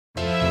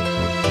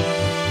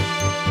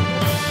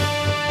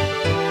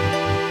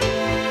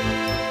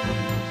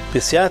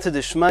B'siyata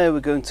d'shmaya,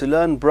 we're going to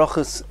learn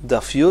Brachos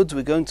Daf Yud.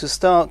 We're going to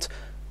start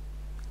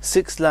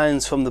 6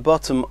 lines from the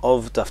bottom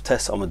of Daf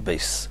Tes Amud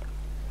Beis.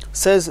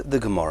 Says the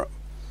Gemara.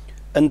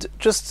 And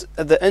just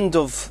at the end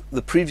of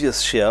the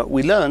previous shir,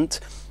 we learnt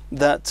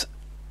that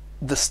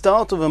the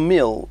start of a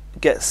meal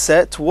gets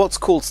set, what's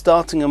called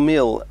starting a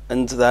meal,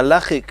 and the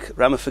halachic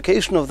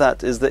ramification of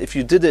that is that if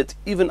you did it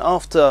even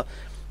after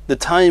the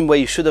time where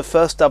you should have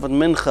first davened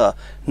mincha,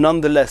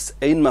 nonetheless,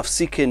 ein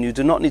mafsikin, you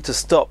do not need to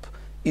stop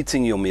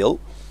eating your meal.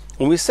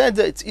 And we said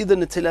that it's either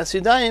netilas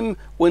yadayim,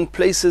 or in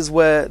places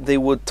where they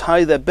would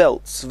tie their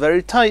belts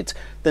very tight,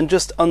 then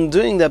just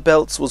undoing their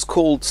belts was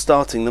called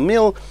starting the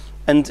meal,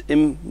 and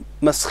im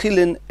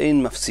maschilin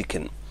ein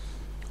mafsikin.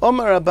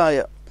 Omar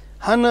Abaya,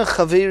 Hana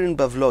chaverin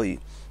bavloi,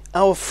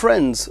 our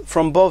friends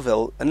from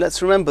Bovel, and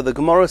let's remember the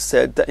Gemara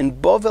said that in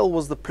Bovel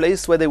was the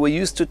place where they were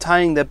used to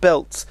tying their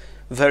belts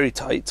very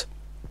tight.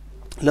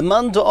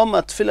 Leman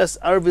da'oma tfilas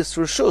arvis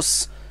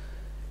rishus,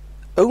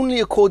 only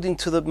according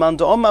to the man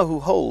da'oma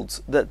who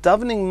holds that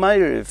davening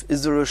ma'ariv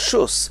is a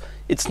rishus,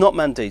 it's not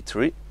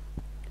mandatory.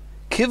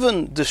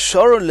 Kivan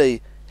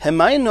d'shorolei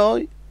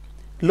hemainoi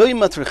loi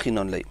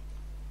matrichinon.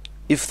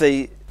 If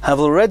they have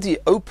already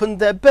opened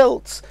their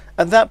belts,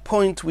 at that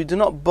point we do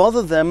not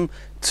bother them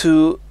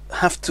to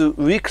have to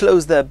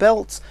reclose their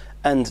belts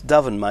and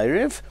daven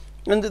ma'ariv,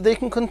 and they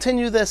can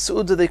continue their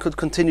su'udah, they could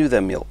continue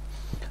their meal.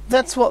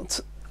 That's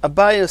what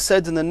Abaya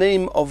said in the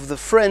name of the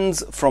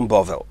friends from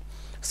Bovel.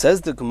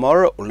 Says the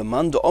Gemara,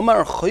 Uleman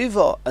da'omar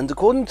choiva, and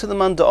according to the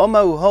man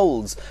da'omar who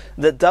holds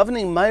that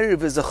davening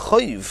ma'ariv is a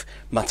choiv,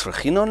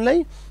 matrachinon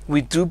lei,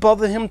 we do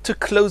bother him to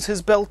close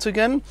his belt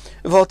again.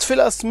 V'al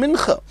tfilas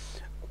mincha,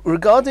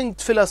 regarding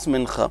tfilas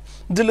mincha,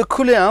 de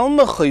lekule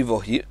alma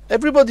choivohi,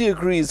 everybody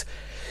agrees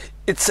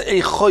it's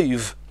a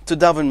choiv to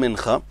daven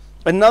mincha,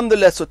 and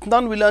nonetheless, what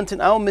none we learnt in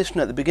our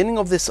Mishnah at the beginning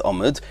of this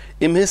Amud,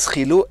 im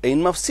hischilu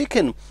ein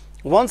mafsikin.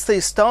 Once they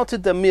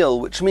started the meal,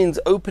 which means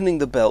opening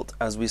the belt,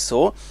 as we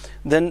saw,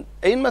 then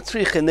ein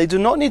matrichin, they do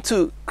not need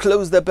to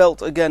close their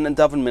belt again and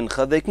daven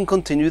mincha, they can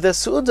continue their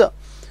su'udah.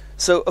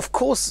 So, of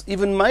course,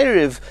 even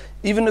ma'ariv,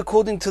 even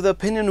according to the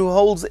opinion who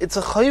holds it's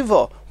a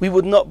chayva, we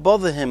would not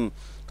bother him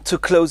to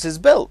close his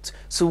belt.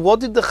 So what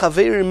did the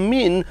chaverim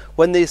mean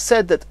when they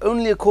said that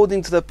only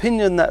according to the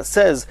opinion that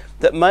says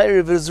that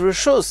ma'ariv is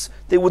rishus,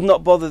 they would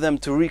not bother them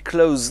to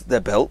reclose their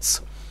belts?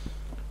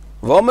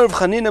 V'omer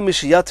v'chanina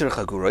mishiyatir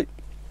chaguroi.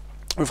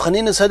 Rav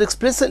Chanina said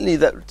explicitly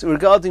that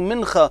regarding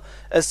mincha,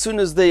 as soon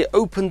as they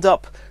opened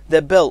up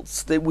their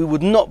belts, we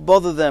would not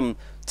bother them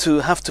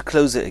to have to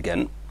close it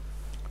again.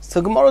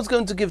 So Gemara is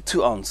going to give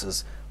 2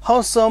 answers.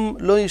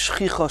 Hasam lo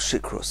yishchicha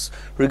shikrus.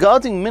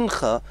 Regarding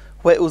mincha,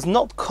 where it was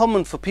not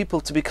common for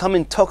people to become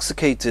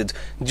intoxicated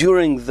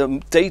during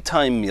the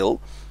daytime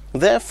meal,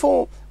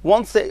 therefore,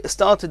 once they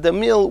started their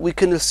meal, we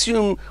can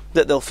assume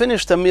that they'll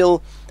finish their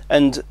meal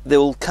and they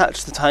will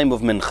catch the time of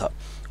mincha.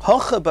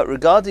 Hocha, but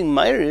regarding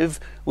ma'ariv,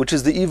 which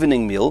is the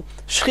evening meal,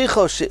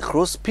 shchicha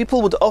shichrus,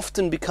 people would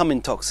often become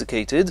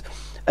intoxicated,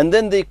 and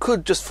then they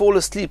could just fall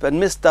asleep and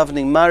miss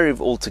davening ma'ariv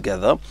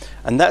altogether,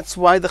 and that's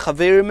why the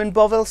chaverim in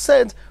Bovel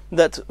said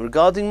that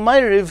regarding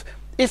ma'ariv,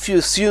 if you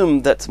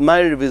assume that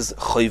ma'ariv is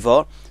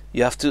choiva,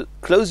 you have to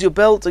close your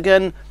belt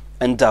again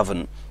and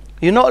daven.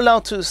 You're not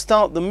allowed to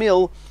start the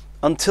meal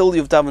until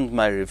you've davened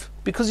ma'ariv,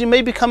 because you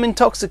may become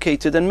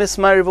intoxicated and miss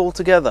ma'ariv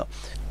altogether.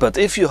 But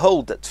if you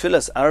hold that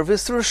tfilas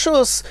arvis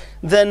rishus,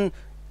 then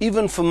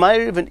even for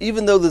ma'ariv, and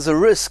even though there's a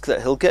risk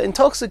that he'll get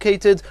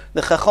intoxicated,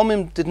 the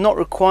chachomim did not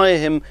require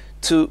him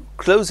to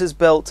close his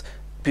belt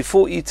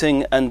before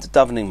eating and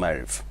davening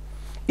ma'ariv.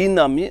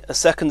 Inami, a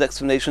second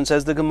explanation,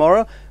 says the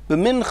Gemara,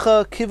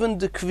 b'mincha kiven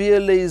dekvir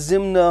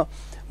le'zimna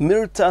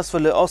mirtas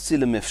v'le'osi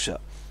le'mifsha.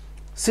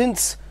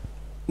 Since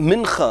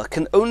mincha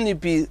can only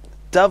be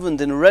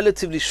davened in a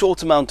relatively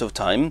short amount of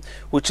time,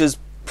 which is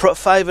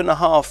 5.5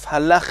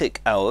 halachic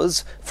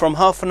hours, from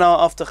half an hour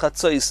after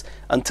chatzos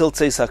until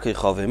tzeis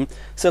hakechavim,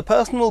 so a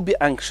person will be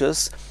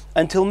anxious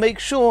and he'll make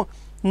sure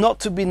not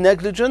to be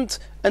negligent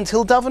and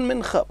he'll daven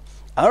mincha.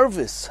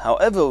 Arvis,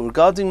 however,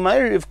 regarding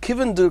ma'ariv,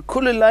 kiven de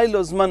kule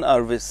laylos man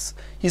arvis,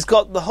 he's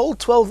got the whole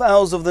 12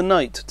 hours of the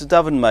night to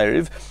daven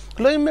ma'ariv.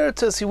 Lo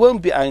meritus, he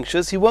won't be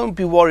anxious, he won't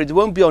be worried, he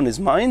won't be on his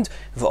mind,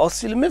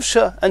 v'osi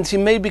lemifsha, and he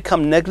may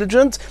become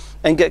negligent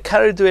and get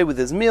carried away with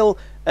his meal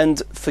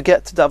and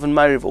forget to daven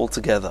ma'ariv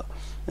altogether.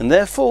 And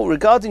therefore,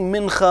 regarding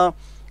mincha,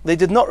 they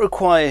did not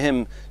require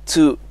him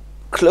to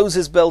close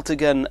his belt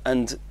again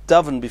and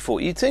daven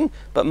before eating,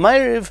 but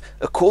ma'ariv,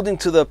 according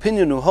to the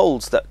opinion who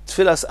holds that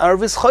tfilas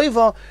arvis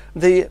choiva,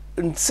 they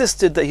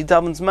insisted that he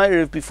davens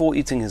ma'ariv before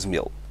eating his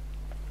meal.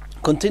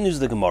 Continues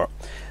the Gemara.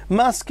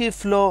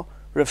 Maskif lo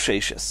Rav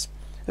Sheshes.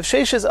 Rav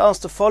Sheshes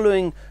asked the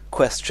following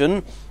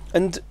question,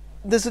 and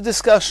there's a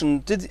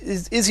discussion.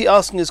 Is he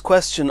asking his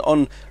question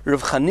on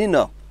Rav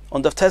Chanina,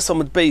 on Daf Tes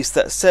Amud Beis,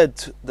 that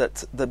said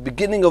that the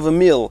beginning of a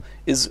meal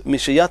is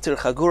mishayatir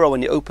chagura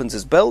when he opens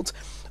his belt,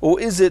 or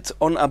is it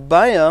on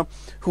Abaya,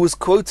 who is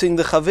quoting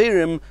the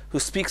chaverim, who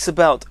speaks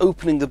about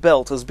opening the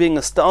belt as being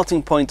a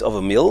starting point of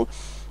a meal?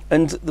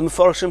 And the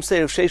Mefarshim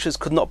say Rav Sheshes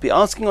could not be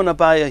asking on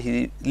Abaya,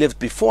 he lived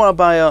before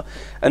Abaya,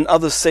 and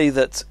others say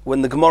that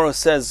when the Gemara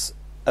says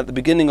at the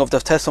beginning of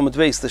Daf Tes Amud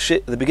Beis,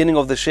 the beginning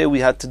of the shir we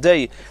had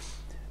today,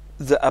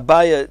 the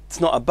Abaya, it's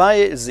not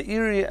Abaya, it's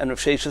Zeiri, and Rav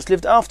Sheshes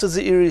lived after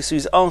Zeiri, so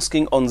he's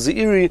asking on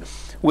Zeiri,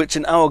 which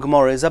in our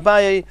Gemara is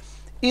Abaya.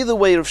 Either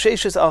way, Rav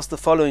Sheshes asked the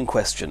following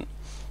question: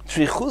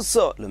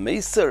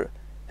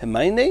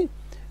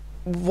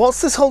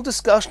 what's this whole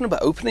discussion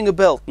about opening a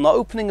belt, not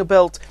opening a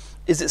belt?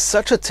 Is it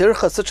such a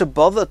tircha, such a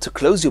bother to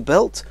close your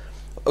belt?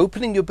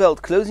 Opening your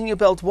belt, closing your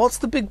belt, what's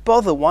the big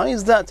bother? Why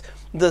is that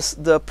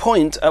the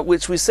point at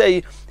which we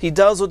say he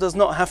does or does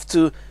not have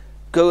to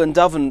go and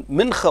daven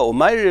mincha or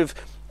ma'ariv,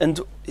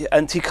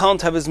 and he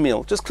can't have his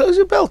meal? Just close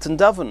your belt and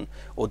daven,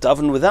 or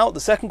daven without. The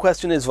second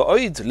question is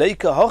va'oid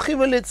leika hachi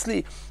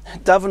v'litzli,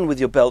 daven with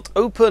your belt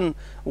open.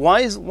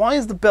 Why is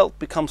the belt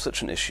become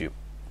such an issue?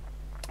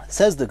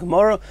 Says the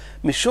Gemara,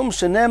 Mishum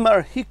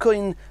shenemar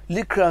hikoin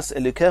likras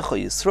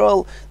elikecha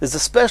Yisrael. There's a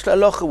special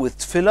halacha with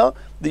tefillah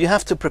that you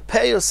have to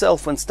prepare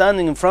yourself when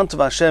standing in front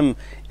of Hashem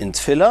in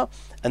tefillah,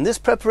 and this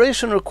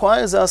preparation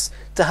requires us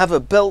to have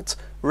a belt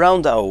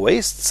round our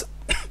waists.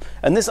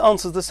 And this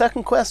answers the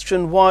second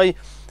question: why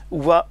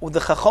the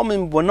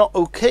Chachamim were not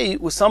okay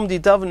with somebody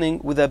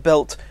davening with their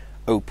belt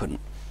open.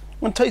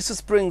 When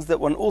Tosfos brings that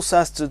one also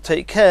has to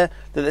take care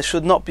that there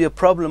should not be a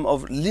problem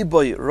of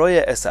liboy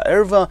roya esa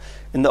erva.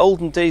 In the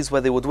olden days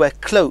where they would wear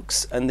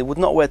cloaks and they would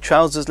not wear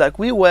trousers like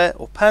we wear,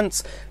 or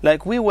pants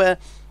like we wear,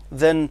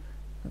 then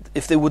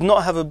if they would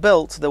not have a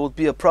belt, there would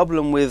be a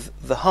problem with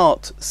the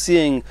heart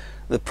seeing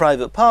the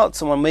private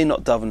parts, and one may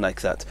not daven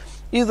like that.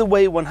 Either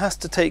way, one has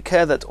to take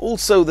care that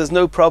also there's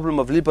no problem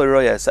of liboy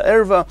roya esa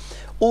erva.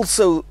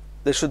 Also,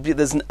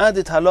 there's an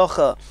added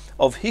halacha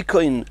of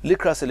hikoin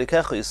likras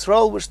elikecha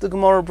Yisrael, which the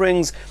Gemara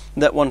brings,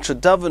 that one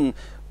should daven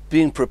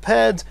being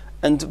prepared,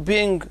 and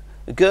being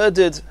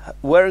girded,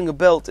 wearing a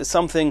belt, is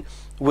something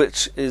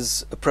which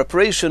is a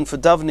preparation for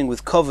davening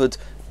with kavod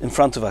in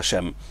front of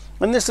Hashem.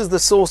 And this is the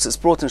source. It's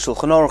brought in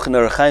Shulchan Aruch and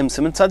Orach Chaim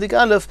Siman Tzadik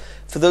Aleph,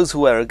 for those who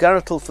wear a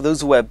gartel, for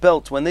those who wear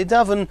belt when they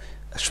daven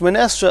Shemon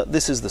Esra.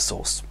 This is the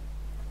source.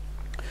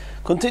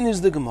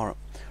 Continues the Gemara.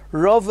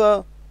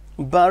 Rava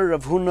bar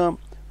Rav Huna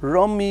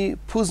Rami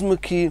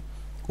Puzmuki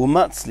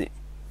Umatzli.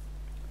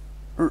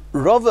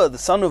 Rava, the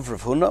son of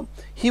Rav Huna,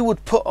 he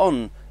would put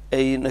on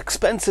an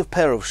expensive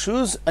pair of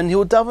shoes and he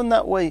would daven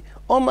that way.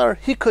 Omar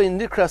hikoin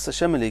likras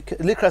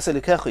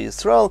elikecha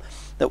Yisrael,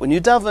 that when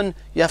you daven,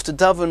 you have to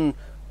daven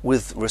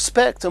with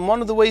respect, and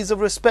one of the ways of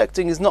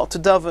respecting is not to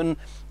daven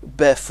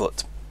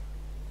barefoot.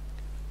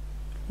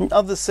 And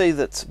others say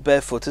that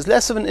barefoot is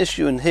less of an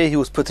issue, and here he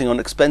was putting on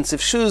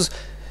expensive shoes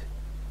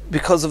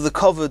because of the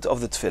kavod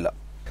of the tefillah.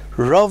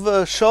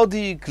 Rava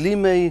shodi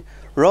glimei,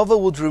 Rava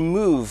would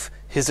remove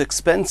his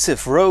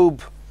expensive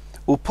robe,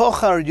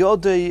 upochar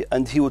yodei,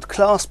 and he would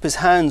clasp his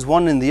hands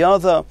one in the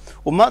other,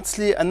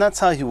 umatzli, and that's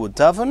how he would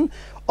daven.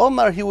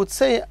 Omar, he would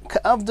say,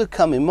 ka'avda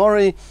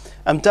kamimori,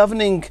 I'm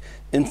davening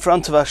in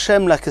front of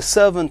Hashem like a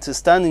servant is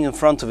standing in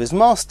front of his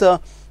master,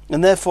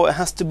 and therefore it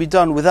has to be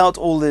done without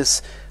all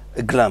this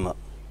glamour.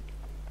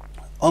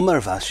 Omar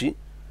Rav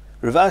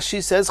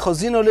Ashi says,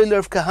 Chazino li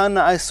Rav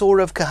Kahana, I saw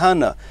Rav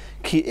Kahana,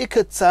 ki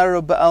ikat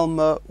tzara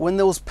ba'alma, when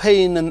there was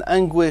pain and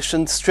anguish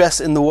and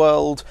stress in the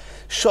world,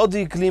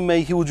 shodi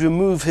glime, he would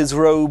remove his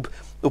robe,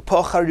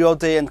 upochar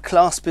yodei, and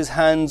clasp his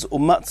hands,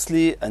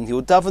 umatzli, and he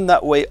would daven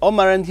that way.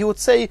 Omar, and he would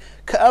say,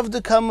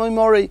 ka'avda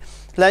kamimori,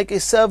 like a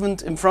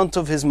servant in front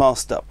of his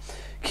master.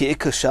 Ki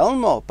ikat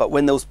shalma, but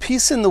when there was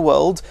peace in the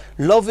world,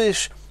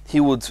 lovish, he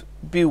would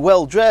be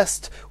well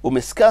dressed,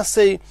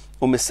 umiskase,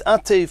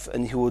 umisatef,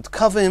 and he would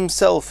cover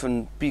himself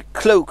and be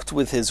cloaked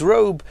with his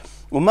robe,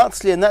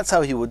 umatzli, and that's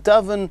how he would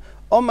daven.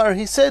 Omar,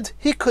 he said,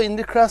 hikoin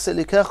likras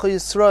elikecha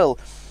Yisrael,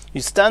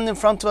 you stand in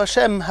front of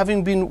Hashem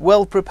having been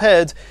well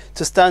prepared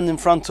to stand in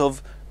front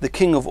of the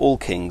King of all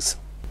kings.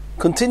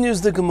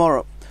 Continues the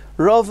Gemara.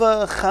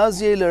 Rava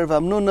chazye le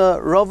Rav Hamnuna,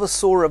 Rava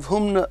saw Rav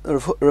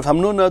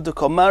Hamnuna de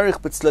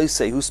Komarich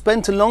Betzloisei, who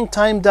spent a long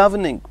time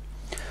davening.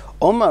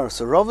 Omar,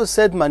 so Rava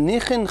said,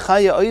 Manichin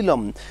chaya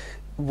olam,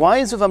 why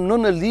is Rav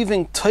Hamnuna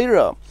leaving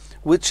Torah,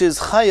 which is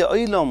chaya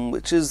olam,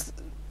 which is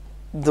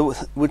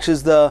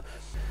the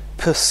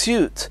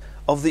pursuit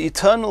of the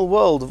eternal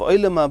world of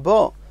olam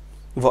haba,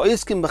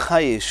 va'iskim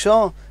b'chayei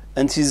shah,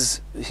 and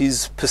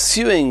he's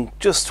pursuing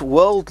just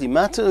worldly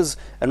matters.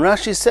 And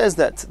Rashi says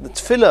that the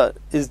tefillah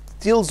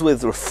deals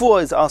with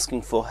refuah, is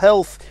asking for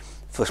health,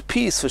 for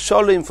peace, for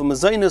shalom, for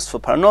mazonos, for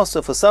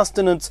parnasa, for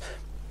sustenance.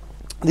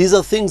 These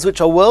are things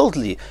which are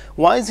worldly.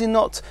 Why is he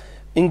not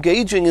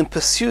engaging in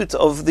pursuit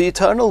of the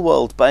eternal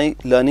world by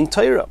learning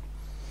Torah?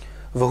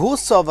 V'hu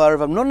savar,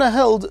 Rav Hamnuna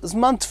held,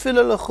 zman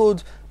tefillah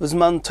lechud,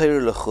 zman Torah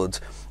lechud.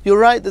 You're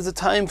right, there's a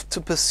time to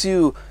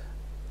pursue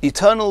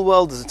eternal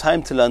world, there's a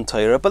time to learn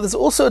Torah, but there's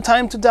also a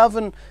time to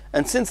daven,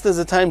 and since there's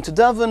a time to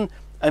daven,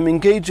 I'm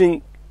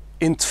engaging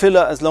in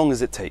tefillah as long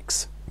as it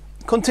takes.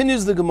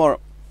 Continues the Gemara.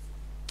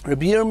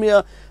 Rabbi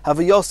Yirmiyah have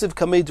a Yosef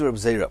kamed Reb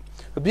Zera.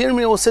 Rabbi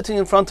Yirmiyah was sitting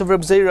in front of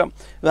Reb Zera,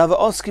 have a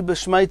oski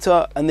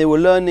b'shmaita, and they were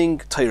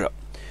learning Torah.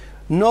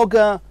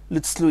 Noga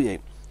litzluye.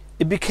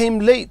 It became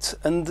late,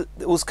 and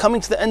it was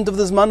coming to the end of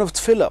the Zman of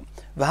Tefillah.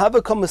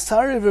 V'haba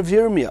commissary Rav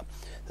Yirmiyah,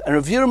 and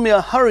Rav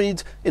Yirmiyah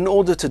hurried in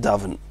order to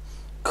daven.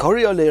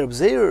 Kori ale Reb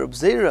Zera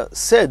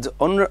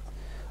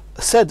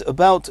said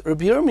about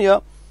Rabbi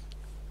Yirmiyah,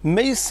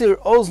 Meisir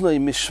oznoi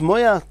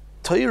mishmoya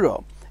Torah,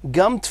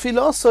 gam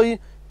tfilasoi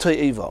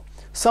to'eva.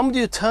 Somebody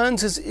who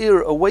turns his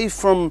ear away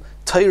from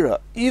Torah,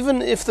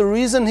 even if the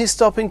reason he's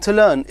stopping to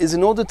learn is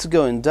in order to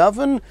go and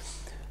daven,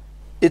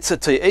 it's a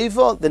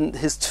to'eva, then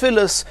his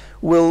tefillas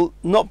will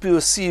not be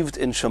received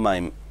in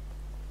Shemaim.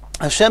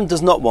 Hashem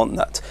does not want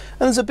that.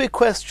 And there's a big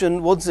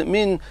question, what does it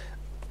mean?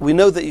 We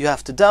know that you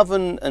have to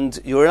daven and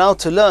you're allowed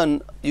to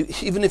learn,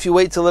 even if you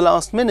wait till the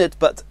last minute,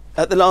 but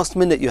at the last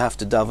minute you have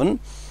to daven.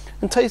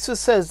 And Tosfos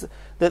says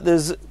that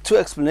there's two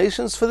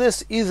explanations for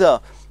this.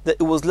 Either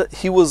that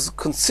he was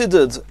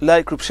considered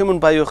like Reb Shimon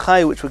Bar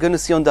Yochai, which we're going to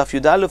see on Daf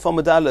Yud Aleph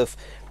Amud Aleph,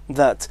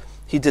 that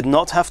he did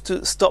not have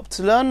to stop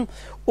to learn,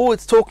 or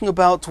it's talking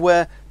about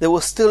where there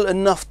was still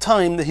enough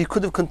time that he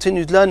could have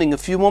continued learning a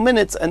few more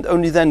minutes and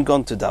only then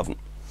gone to daven.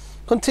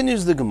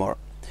 Continues the Gemara.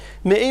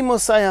 Me'ei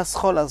mosai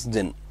haschol as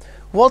din.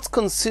 What's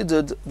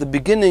considered the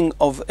beginning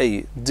of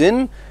a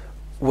din?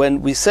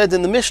 When we said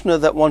in the Mishnah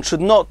that one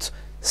should not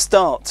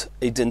start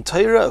a din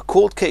Torah, a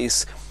court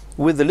case,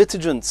 with the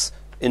litigants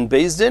in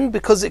Beis Din,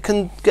 because it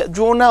can get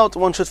drawn out,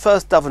 one should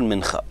first daven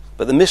mincha.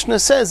 But the Mishnah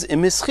says,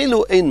 Im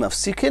ischilu ein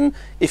mafsikin,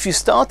 if you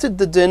started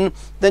the din,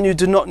 then you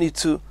do not need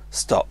to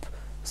stop.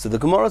 So the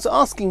Gemara is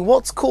asking,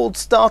 what's called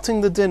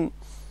starting the din?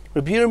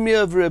 Rabbi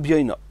Yirmiyah v'Rabbi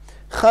Yoina.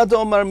 Chad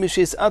omar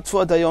mishis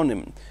atfu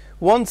dayonim.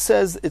 One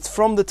says it's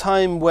from the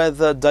time where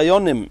the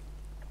dayonim,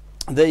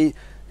 they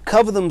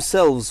cover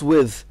themselves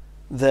with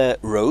their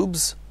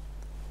robes.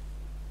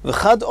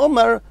 V'chad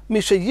omar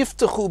misha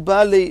yiftachu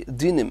baalei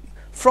dinim.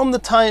 From the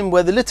time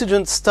where the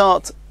litigants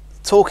start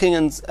talking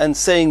and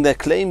saying their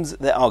claims,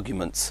 their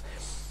arguments.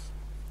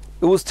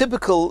 It was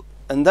typical,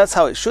 and that's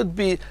how it should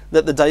be,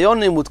 that the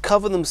dayanim would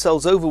cover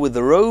themselves over with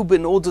the robe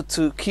in order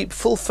to keep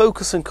full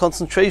focus and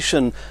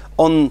concentration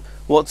on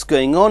what's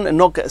going on and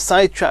not get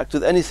sidetracked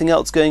with anything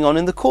else going on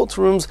in the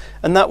courtrooms,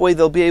 and that way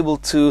they'll be able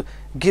to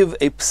give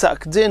a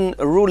psak din,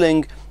 a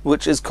ruling,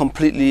 which is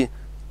completely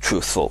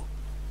truthful.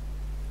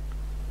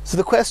 So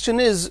the question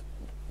is,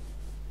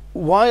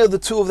 why are the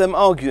two of them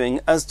arguing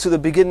as to the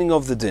beginning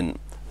of the din?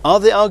 Are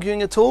they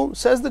arguing at all?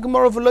 Says the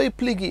Gemara, v'lo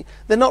pligi.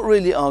 They're not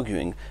really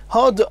arguing.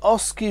 Ha de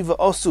oski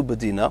v'osu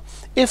bedina.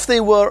 If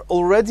they were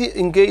already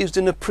engaged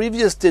in a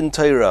previous din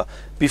Torah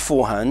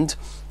beforehand,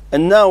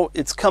 and now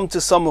it's come to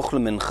samuch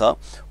lemincha,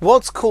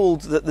 what's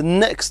called that the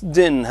next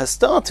din has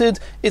started,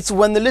 it's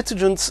when the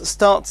litigants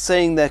start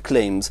saying their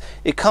claims.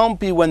 It can't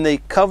be when they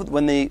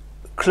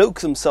cloak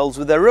themselves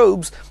with their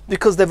robes,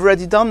 because they've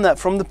already done that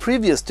from the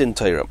previous din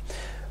Torah.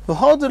 But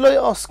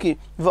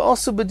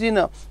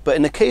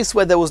in a case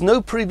where there was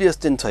no previous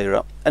din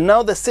Torah, and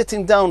now they're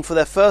sitting down for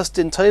their first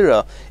din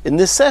Torah in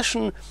this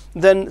session,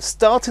 then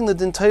starting the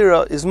din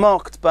Torah is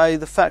marked by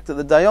the fact that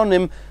the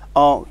dayanim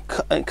are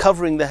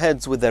covering their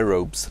heads with their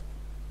robes.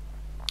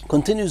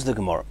 Continues the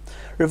Gemara.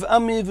 Rav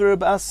Ami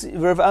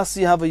v'Rav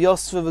Asi have a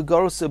Yosva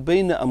v'Gorsa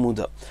beina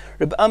Amuda.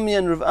 Rav Ami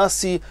and Rav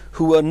Asi,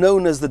 who were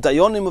known as the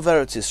dayanim of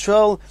Eretz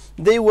Yisrael,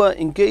 they were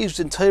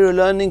engaged in Torah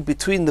learning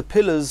between the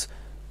pillars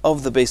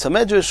of the Beis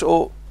HaMedrash,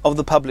 or of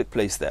the public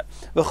place there.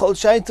 V'chol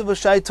shaita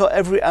v'shaita,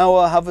 every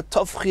hour, have a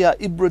tofchia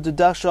ibra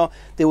dedasha,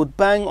 they would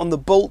bang on the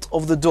bolt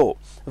of the door.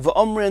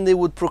 V'omri, and they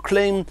would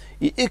proclaim,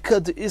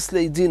 Yi'ika de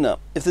islei dina.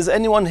 If there's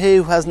anyone here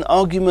who has an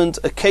argument,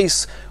 a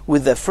case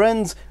with their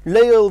friends,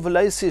 Leil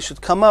v'leisi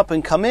should come up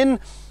and come in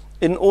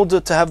order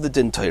to have the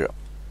din Torah.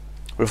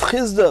 Rav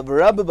Chizda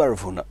v'Rabbi bar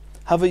Rav Huna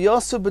have a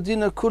yasa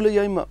b'dina kula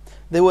yoma.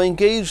 They were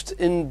engaged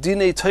in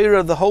dinei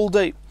Torah the whole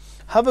day.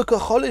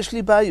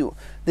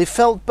 They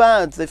felt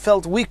bad, they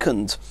felt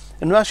weakened.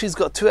 And Rashi's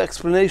got two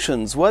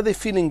explanations. Were they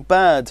feeling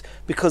bad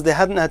because they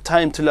hadn't had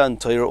time to learn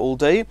Torah all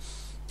day?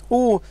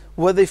 Or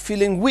were they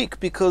feeling weak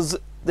because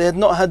they had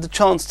not had the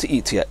chance to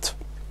eat yet?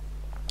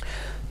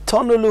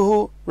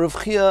 Tanuluhu Rav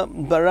Chia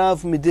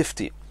Barav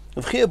Midifti.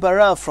 Rav Chia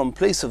Barav from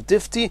place of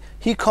Difti,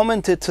 he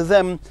commented to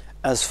them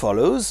as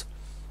follows.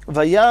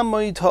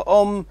 Vayamoid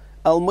ha'om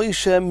al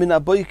Moshe min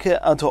aboike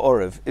ad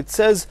ha'orev. It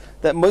says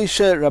that Moshe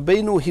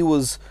Rabbeinu, he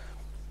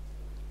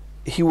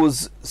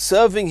was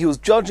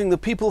judging the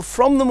people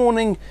from the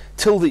morning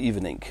till the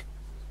evening.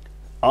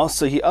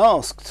 So he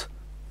asked,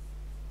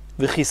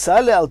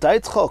 V'chisale al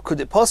daitcha, could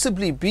it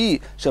possibly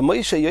be that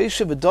Moshe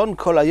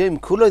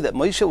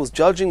was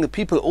judging the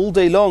people all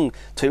day long?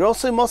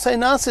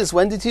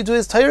 When did he do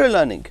his Torah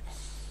learning?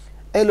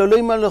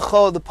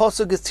 The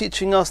Pasuk is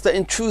teaching us that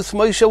in truth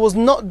Moshe was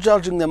not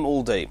judging them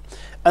all day.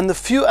 And the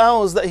few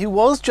hours that he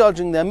was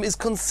judging them is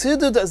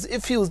considered as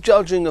if he was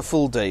judging a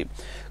full day.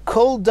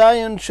 Kol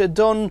dayan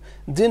shedon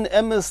din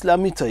emes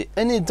lamitay.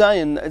 Any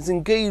dayan is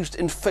engaged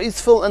in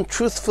faithful and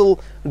truthful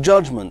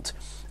judgment.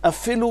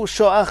 afilu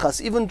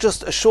sho'achas, even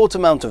just a short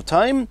amount of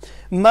time,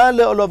 ma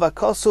le'olav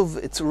hakosov,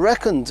 it's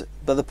reckoned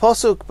by the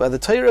Pasuk, by the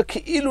Torah,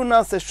 ki'ilu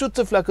nase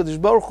shutef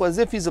lakadosh baruch hu, as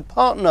if he's a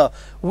partner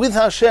with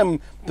Hashem,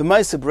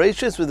 b'maaseh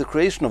bereishis, with the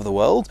creation of the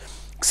world.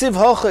 Ksiv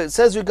hocha, it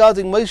says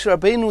regarding Moshe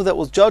Rabbeinu that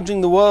was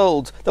judging the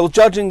world, that was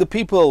judging the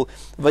people,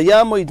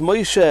 vayamoid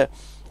Moshe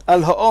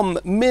al ha'om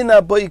min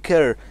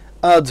ha'boiker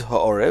ad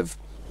ha'orev,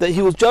 that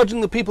he was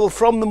judging the people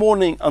from the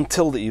morning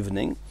until the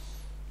evening.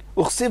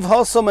 Uchsiv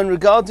Hasom, and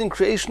regarding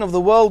creation of the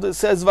world, it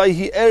says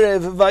Vayhi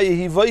Erev,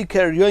 Vayhi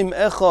Voiker, Yom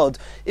Echad.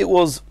 It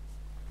was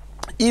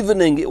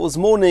evening, it was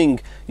morning,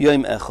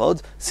 Yom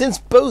Echad. Since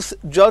both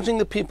judging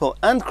the people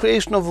and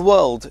creation of the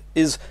world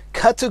is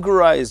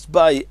categorized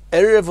by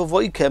Erev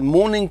Voiker,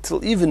 morning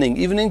till evening,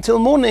 evening till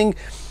morning,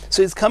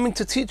 so it's coming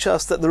to teach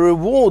us that the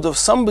reward of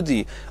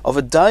somebody, of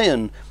a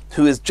dayan,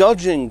 who is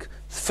judging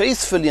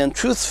faithfully and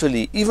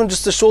truthfully, even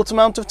just a short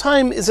amount of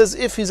time, is as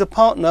if he's a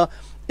partner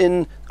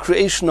in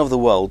creation of the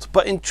world.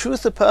 But in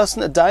truth, a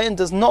dayan,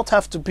 does not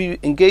have to be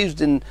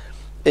engaged in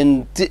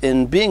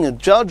being a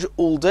judge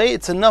all day.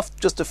 It's enough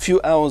just a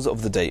few hours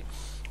of the day.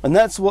 And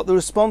that's what the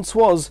response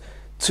was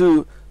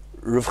to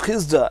Rav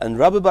Chizda and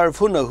Rabbi Bar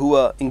Huna, who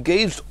were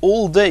engaged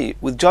all day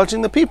with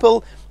judging the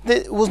people.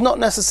 It was not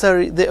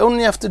necessary. They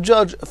only have to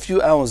judge a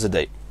few hours a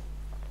day.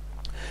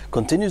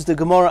 Continues the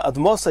Gemara,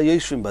 Admosa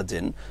Yeshvim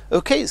Badin.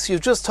 Okay, so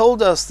you've just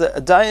told us that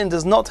a dayan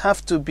does not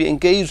have to be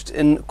engaged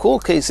in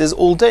court cases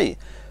all day.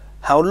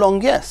 How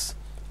long? Yes.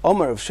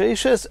 Omer of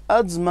Sheishes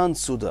Adzman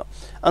Suda.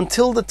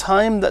 Until the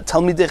time that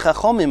Talmidei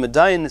Chachomim, a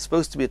dayan is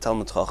supposed to be a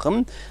Talmid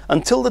Chacham,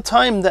 until the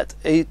time that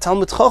a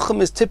Talmid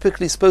Chacham is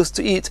typically supposed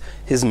to eat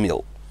his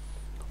meal.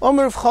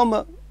 Omer of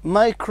Chama,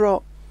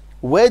 Mikra.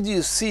 Where do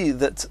you see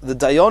that the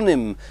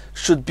dayanim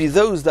should be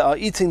those that are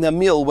eating their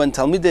meal when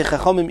Talmidei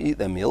Chachomim eat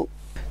their meal?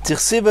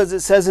 Tichsiv, as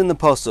it says in the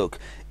Pasuk,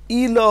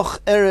 Iloch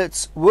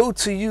Eretz, woe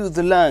to you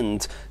the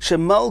land,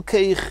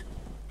 Shemalkeich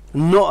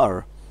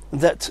Noar,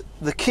 that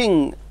the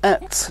king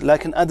acts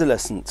like an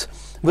adolescent.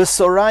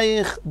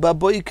 V'soraich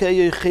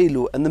baboike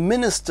yechelu, and the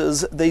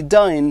ministers, they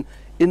dine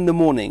in the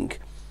morning.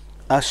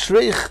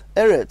 Ashreich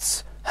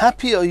Eretz,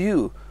 happy are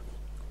you,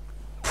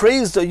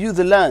 praised are you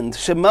the land,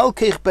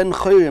 Shemalkeich ben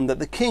chorim, that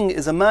the king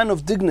is a man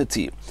of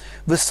dignity.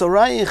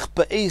 V'soraich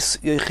ba'es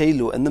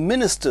yechelu, and the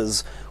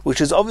ministers,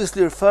 which is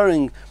obviously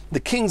referring, the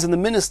kings and the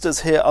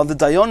ministers here are the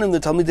dayanim, the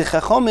Talmidei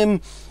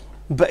Chachomim,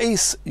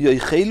 ba'es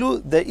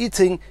yechelu, they're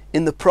eating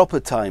in the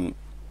proper time.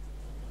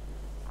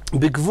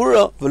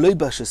 Bigvura v'loy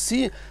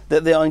b'shasi,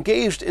 that they are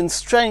engaged in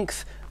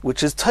strength,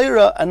 which is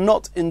Torah, and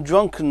not in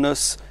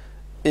drunkenness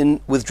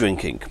with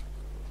drinking.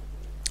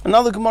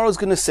 Another Gemara is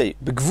going to say,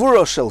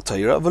 Bigvura shel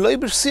Torah v'loy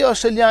b'shasi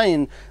shel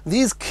yain.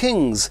 These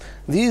kings,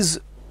 these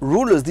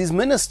rulers, these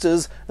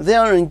ministers, they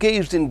are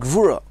engaged in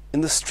gvura, in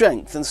the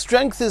strength, and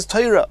strength is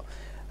Torah,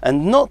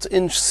 and not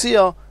in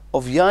shia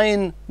of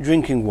yain,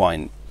 drinking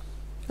wine.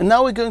 And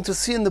now we're going to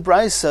see in the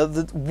Brisa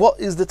that what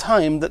is the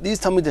time that these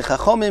Talmidei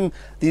Chachomim,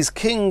 these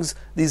kings,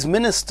 these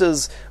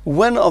ministers,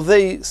 when are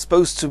they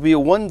supposed to be,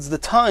 or when's the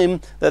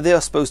time that they are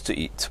supposed to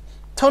eat?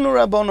 Tanu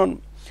Rabbanon,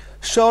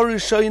 Shari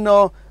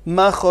Shoina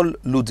Machol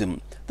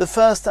Ludim. The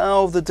first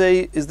hour of the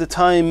day is the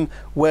time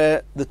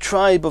where the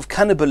tribe of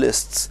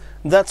cannibalists,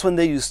 that's when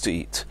they used to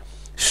eat.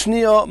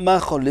 Shnia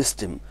Machol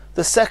Listim.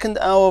 The second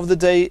hour of the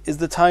day is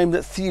the time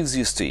that thieves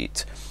used to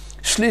eat.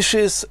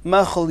 Shlishis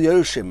Machol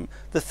Yerushim.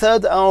 The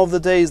third hour of the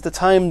day is the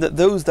time that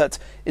those that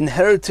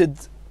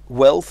inherited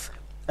wealth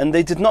and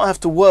they did not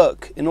have to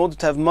work in order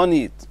to have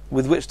money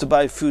with which to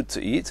buy food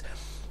to eat,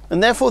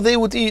 and therefore they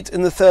would eat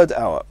in the third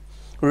hour.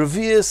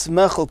 Revius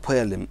Machol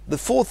Poyalim. The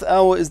fourth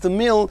hour is the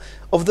meal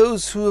of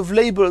those who have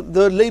labored,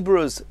 the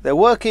laborers. They're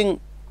working,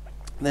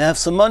 they have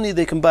some money,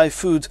 they can buy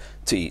food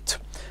to eat.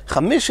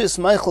 Chamishis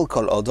Machol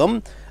Kol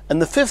Odom.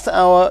 And the fifth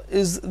hour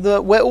is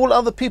where all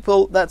other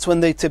people, that's when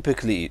they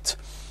typically eat.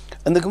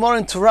 And the Gemara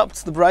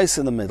interrupts the Brisa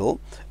in the middle.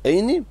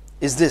 Eini,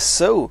 is this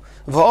so?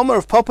 V'omer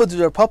of Papa, did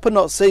our Papa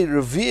not say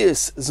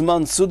Revius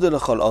Zman Suda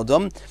L'chol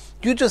Odom?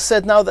 You just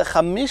said now that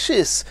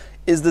Chamishis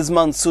is the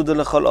Zman Suda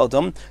L'chol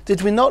Odom.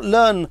 Did we not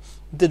learn,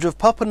 did Rav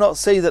Papa not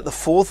say that the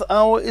fourth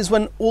hour is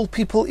when all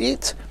people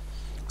eat?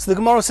 So the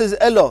Gemara says,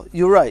 Elo,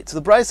 you're right.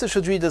 The Brisa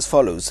should read as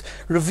follows.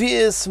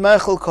 Revius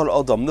Mechel Kol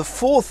Odom. The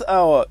fourth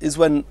hour is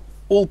when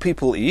all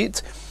people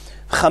eat.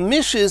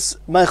 Chamishis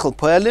Mechel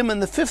Poyalim,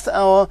 and the fifth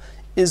hour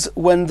is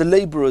when the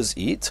laborers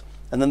eat.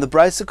 And then the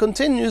Brisa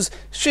continues,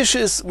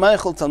 Shishis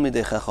Meichel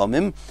Talmidei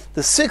Chachomim.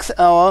 The sixth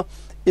hour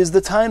is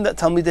the time that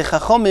Talmidei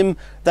Chachomim,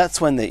 that's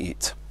when they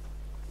eat.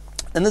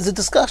 And there's a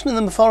discussion in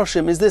the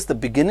Mefarshim, is this the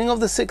beginning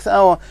of the sixth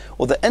hour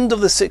or the end of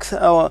the sixth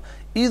hour?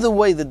 Either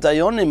way, the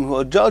Dayanim who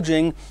are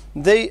judging,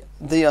 they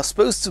are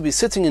supposed to be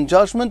sitting in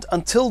judgment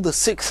until the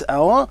sixth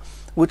hour,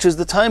 which is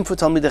the time for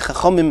Talmidei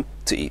Chachomim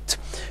to eat.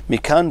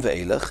 Mikan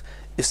ve'elech.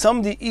 If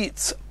somebody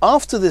eats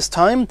after this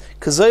time,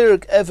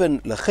 Kazayrik Evan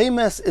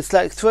Lechemes, it's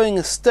like throwing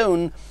a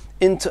stone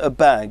into a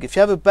bag. If you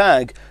have a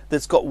bag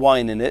that's got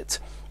wine in it,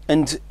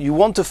 and you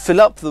want to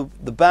fill up the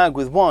bag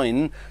with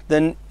wine,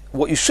 then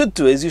what you should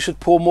do is you should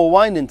pour more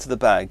wine into the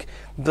bag.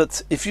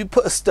 But if you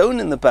put a stone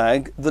in the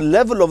bag, the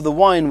level of the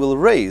wine will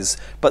raise,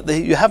 but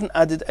you haven't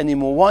added any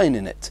more wine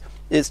in it.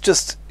 It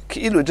just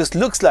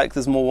looks like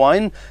there's more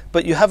wine,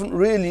 but you haven't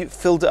really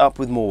filled it up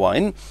with more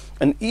wine.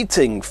 And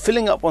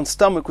filling up one's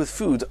stomach with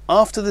food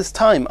after this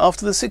time,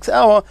 after the 6th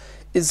hour,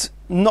 is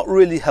not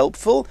really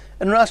helpful.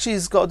 And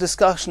Rashi's got a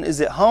discussion, is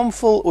it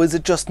harmful or is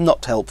it just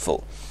not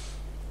helpful?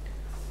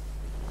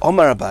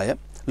 Omar Abaya,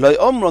 Loi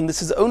Omron,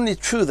 this is only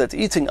true that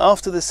eating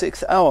after the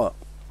 6th hour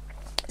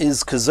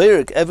is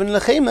kazorik even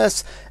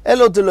lechemes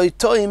elo deloi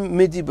toim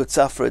midi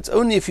b'tzafra. It's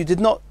only if you did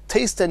not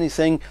taste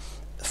anything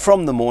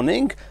from the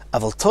morning,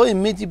 aval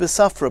toim midi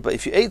b'tzafra, but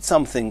if you ate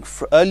something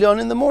early on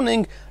in the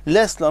morning,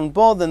 less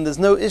lanbar, then there's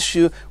no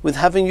issue with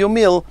having your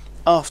meal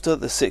after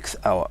the 6th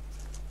hour.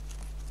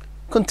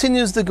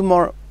 Continues the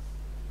Gemara.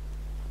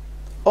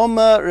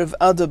 Omar Rav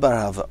Ada bar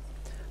Hava,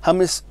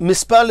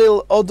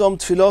 Mispalil Odom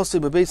Tfilosi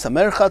Bebeis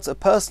HaMerchatz, a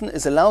person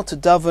is allowed to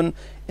daven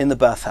in the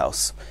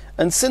bathhouse.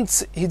 And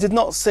since he did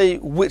not say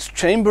which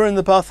chamber in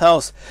the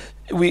bathhouse,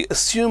 we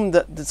assume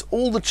that it's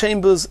all the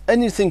chambers,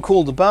 anything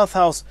called a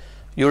bathhouse,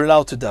 you're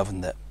allowed to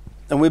daven there.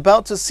 And we're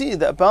about to see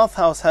that a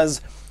bathhouse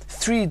has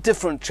 3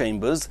 different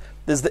chambers.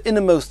 There's the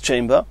innermost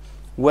chamber,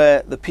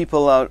 where the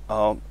people are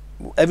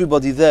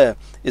everybody there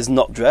is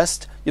not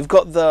dressed. You've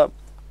got the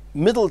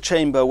middle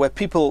chamber where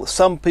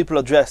some people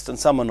are dressed and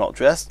some are not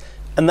dressed.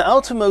 And the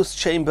outermost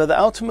chamber, the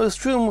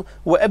outermost room,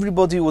 where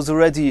everybody was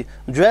already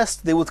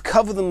dressed, they would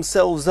cover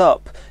themselves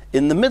up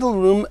in the middle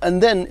room,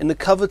 and then in a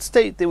covered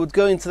state they would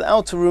go into the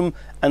outer room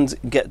and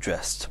get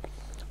dressed.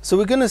 So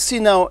we're going to see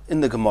now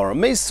in the Gemara,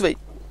 Meisvei,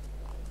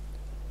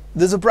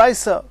 there's a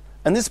brisa,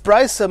 and this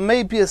brisa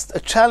may be a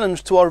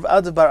challenge to what Rav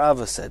Ada bar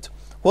Ava said.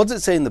 What does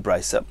it say in the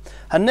brisa?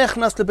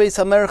 Hanechnas lebeis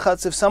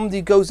hamerchatz, if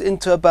somebody goes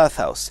into a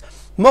bathhouse,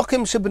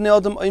 Mokim shebnei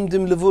adam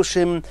oimdim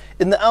levushim,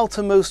 in the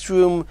outermost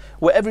room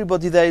where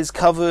everybody there is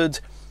covered,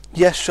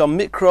 Yesh sham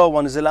mikra,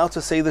 one is allowed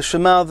to say the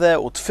Shema there,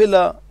 or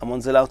Tefillah, and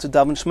one's allowed to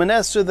daven Shemona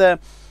Esrei there.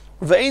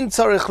 Ve'ein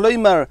tzarich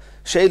loimar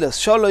sheilas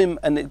shalom,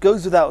 and it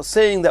goes without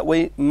saying that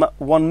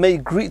one may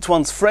greet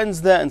one's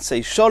friends there and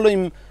say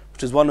Shalom,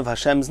 which is one of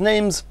Hashem's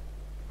names.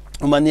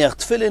 Umaniach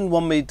tefillin,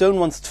 one may don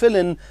one's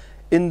tefillin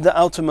in the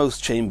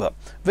outermost chamber.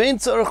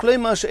 And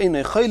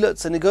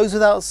it goes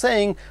without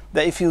saying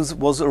that if he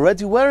was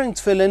already wearing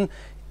tefillin,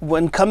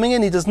 when coming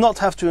in he does not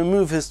have to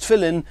remove his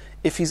tefillin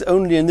if he's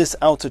only in this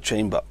outer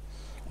chamber.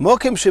 The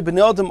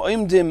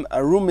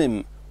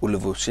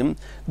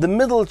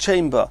middle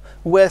chamber,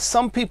 where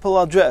some people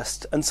are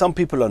dressed and some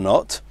people are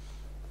not,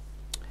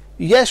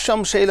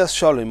 Yesham Sheilas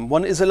Shalom,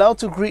 one is allowed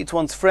to greet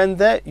one's friend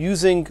there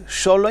using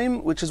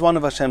Shalom, which is one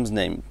of Hashem's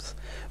names.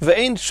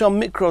 Ve'ein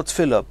sham mikra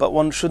tefillah, but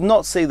one should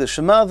not say the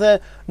Shema there,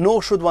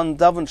 nor should one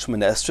daven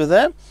Shemona Esrei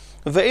there.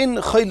 Ve'ein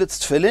choylitz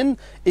tefillin,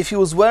 if he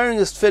was wearing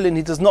his tefillin,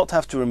 he does not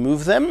have to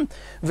remove them.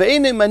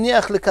 Ve'ein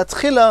maniach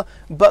lekatchila,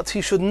 but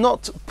he should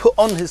not put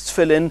on his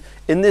tefillin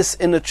in this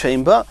inner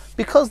chamber,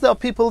 because there are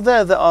people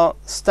there that are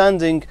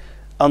standing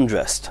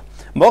undressed.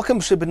 In the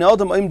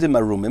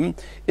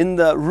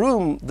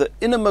room, the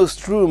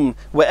innermost room,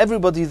 where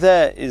everybody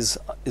there is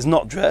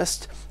not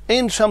dressed,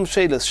 Ein sham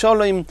sheilas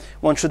shalom,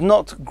 one should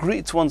not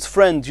greet one's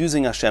friend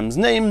using Hashem's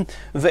name.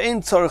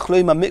 Ve'ein tzarich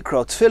loima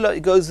mikra tefillah,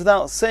 it goes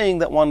without saying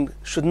that one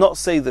should not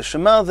say the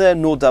Shema there,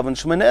 nor daven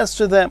Shemona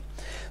Esrei there.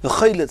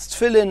 V'choylitz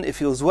tefillin, if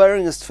he was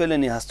wearing his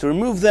tefillin, he has to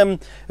remove them.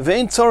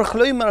 Ve'ein tzarich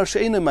loima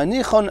she'eino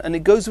manichon, and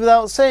it goes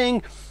without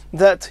saying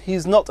that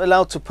he's not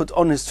allowed to put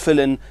on his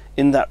tefillin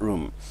in that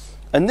room.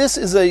 And this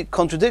is a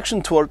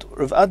contradiction to what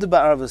Rav Ada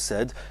bar Ava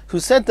said, who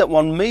said that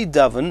one may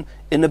daven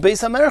in a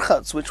beis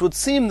hamerchatz, which would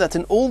seem that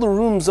in all the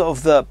rooms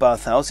of the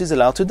bathhouse he's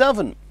allowed to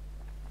daven.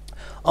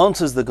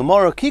 Answers the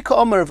Gemara, Kika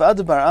Omer Rav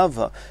Ada bar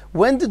Ava,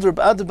 when did Rav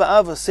Ada bar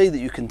Ava say that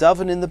you can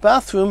daven in the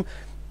bathroom,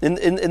 in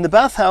the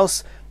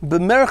bathhouse,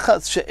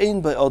 b'merchatz she'ein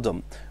by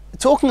odom,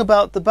 talking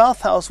about the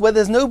bathhouse where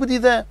there's nobody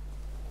there?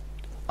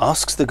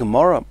 Asks the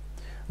Gemara,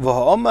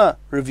 V'ha'omer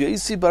Rav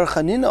Yosi bar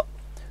Chanina,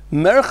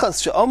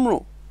 merchatz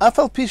she'omru,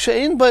 Afal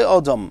pishain by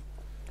Odom.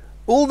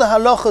 All the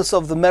halachas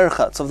of the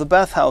merchatz, of the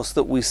bathhouse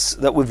that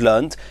we've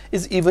learned,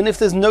 is even if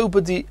there's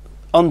nobody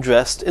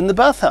undressed in the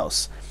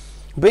bathhouse.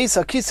 Beis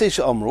hakisei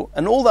she'amru,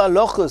 and all the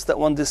halachas that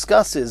one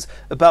discusses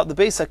about the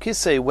beis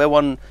hakisei, where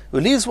one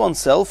relieves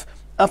oneself,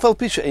 afal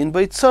pishain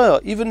by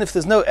tzoya, even if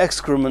there's no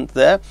excrement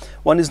there,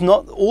 one is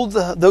not,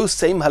 those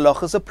same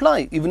halachas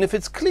apply, even if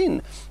it's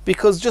clean,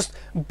 because just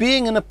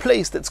being in a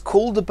place that's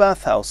called a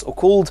bathhouse or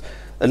called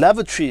a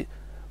lavatory,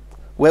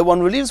 where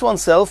one relieves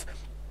oneself,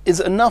 is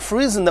enough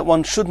reason that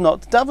one should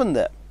not daven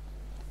there.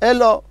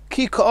 Elo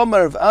ki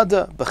ka'omer Rav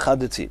Ada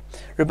b'chadati.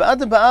 Rav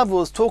Ada bar Ava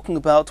was talking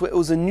about where it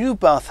was a new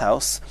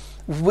bathhouse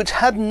which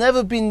had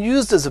never been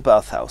used as a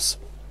bathhouse.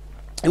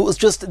 It was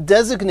just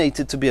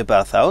designated to be a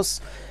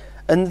bathhouse,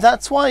 and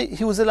that's why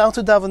he was allowed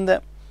to daven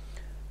there.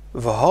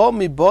 V'ha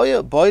mi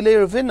boya boile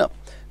Ravina.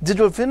 Did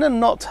Ravina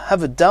not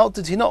have a doubt?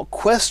 Did he not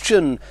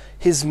question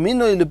his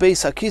minoi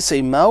lebeis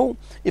hakisei mao?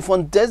 If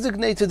one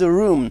designated a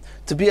room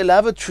to be a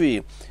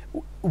lavatory,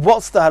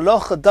 what's the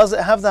halacha? Does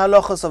it have the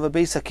halachas of a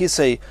beis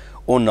hakisei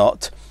or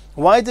not?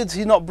 Why did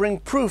he not bring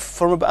proof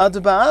from Rabbi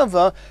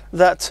Ba'ava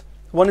that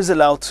one is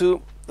allowed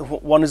to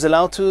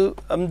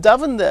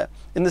daven there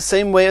in the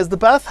same way as the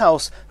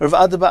bathhouse?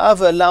 Rabbi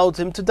Ba'ava allowed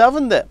him to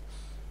daven there.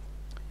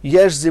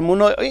 Yesh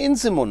zimun or in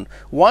zimun.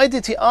 Why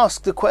did he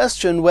ask the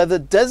question whether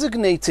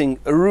designating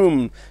a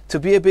room to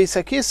be a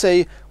beis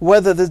hakisei,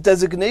 whether the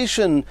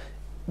designation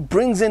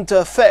brings into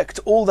effect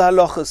all the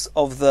halachas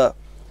of the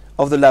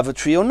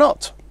lavatory or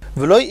not?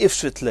 V'loi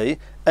ifshitle,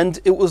 and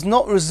it was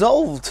not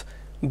resolved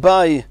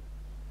by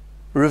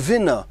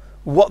Ravina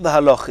what the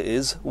halacha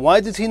is.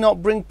 Why did he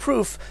not bring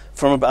proof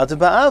from Rabbi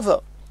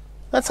Ba'ava?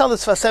 That's how the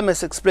Sfas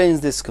Emes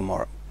explains this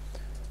Gemara.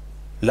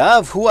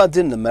 Lav hu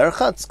adin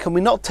lemerchatz. Can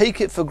we not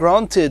take it for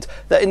granted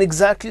that in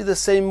exactly the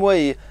same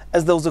way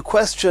as there was a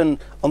question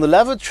on the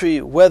lavatory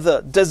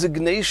whether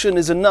designation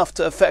is enough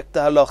to affect the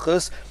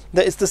halachas,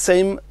 that it's the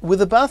same with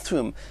the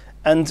bathroom?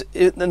 And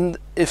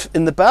if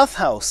in the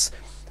bathhouse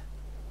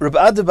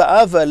Rabbi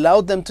Ba'ava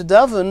allowed them to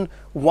daven,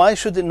 why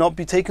should it not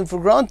be taken for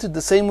granted?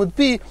 The same would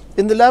be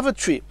in the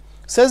lavatory.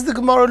 Says the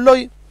Gemara,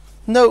 Loi.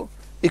 No,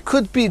 it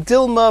could be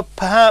Dilma,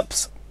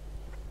 perhaps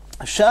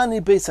Shani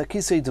beis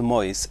hakisei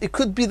demois. It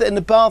could be that in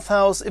the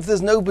bathhouse, if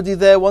there's nobody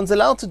there, one's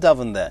allowed to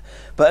daven there.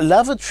 But a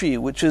lavatory,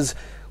 which is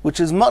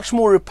much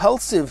more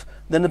repulsive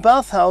than a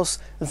bathhouse,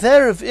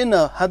 there Rav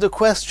Ina had a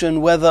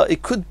question whether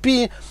it could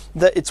be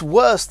that it's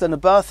worse than a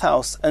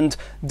bathhouse, and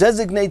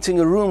designating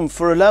a room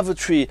for a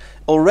lavatory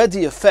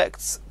already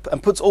affects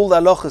and puts all the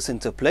halachas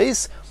into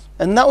place.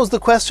 And that was the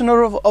question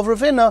of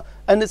Rav Ina,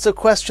 and it's a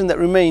question that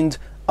remained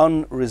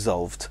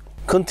unresolved.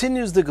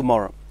 Continues the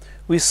Gemara.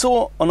 We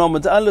saw on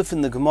Amud Aleph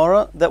in the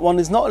Gemara that one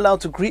is not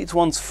allowed to greet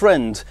one's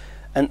friend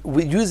and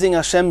using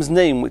Hashem's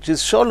name, which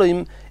is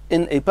Sholem,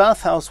 in a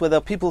bathhouse where there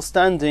are people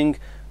standing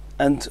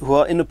and who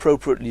are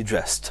inappropriately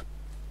dressed.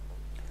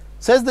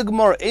 Says the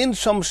Gemara, Ein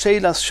sham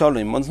sheilas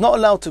Sholem. One's not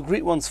allowed to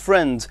greet one's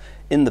friend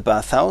in the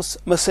bathhouse.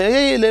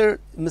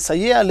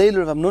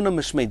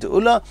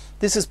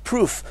 This is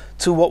proof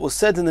to what was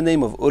said in the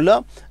name of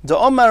Ula.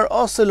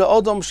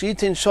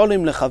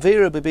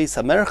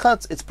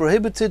 It's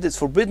prohibited, it's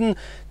forbidden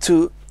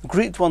to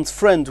greet one's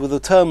friend with the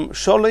term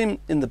Sholem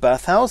in the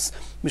bathhouse.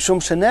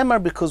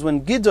 Because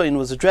when Gideon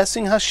was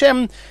addressing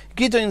Hashem,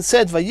 Gideon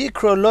said,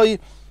 Vayikra loi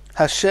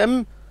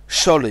Hashem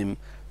Sholem.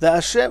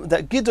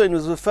 That Gideon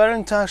was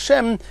referring to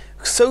Hashem,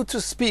 so to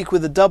speak,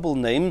 with a double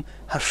name,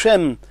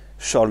 Hashem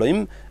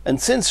Sholem,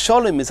 and since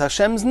Sholem is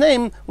Hashem's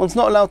name, one's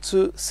not allowed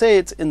to say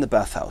it in the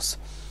bathhouse.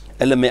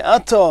 Are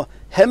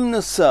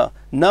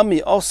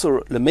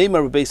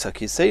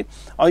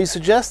you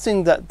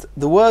suggesting that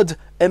the word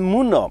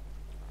emunah,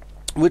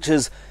 which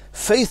is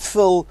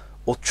faithful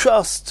or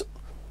trust,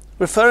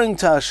 referring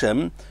to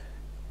Hashem,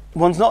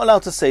 one's not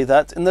allowed to say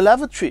that in the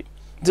lavatory?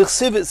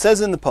 Dechsiv, it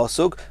says in the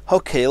pasuk,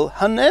 Hokel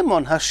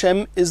Hanemon,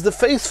 Hashem is the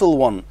faithful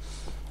one.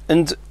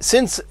 And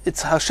since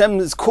it's Hashem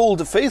is called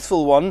the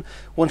faithful one,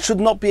 one should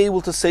not be able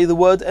to say the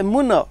word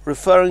emunah,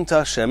 referring to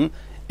Hashem,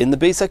 in the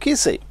Beis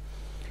HaKisei.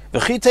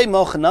 V'chitei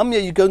malchanami, are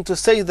you going to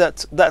say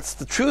that that's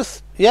the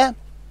truth? Yeah,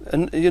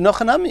 and you're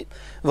nochanami.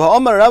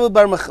 V'omar Rav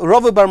bar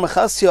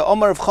Machasya,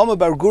 Omar of Choma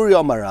bar Guri,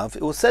 Omar Rav.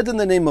 It was said in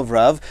the name of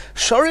Rav,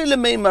 Shori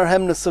lemeimar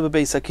hemnasa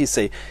b'Beis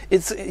HaKisei.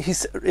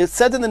 It's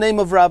said in the name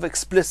of Rav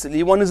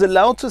explicitly, one is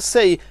allowed to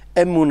say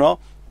emunah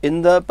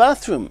in the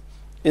bathroom,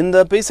 in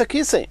the Beis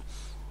HaKisei.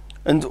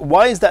 And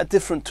why is that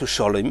different to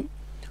Sholem?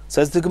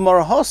 Says the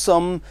Gemara,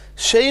 Hossam,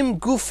 Shem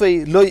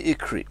Gufei Loi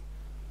Ikri.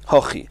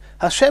 Hochi.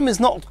 Hashem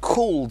is not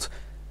called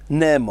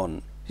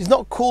Ne'emon. He's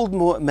not called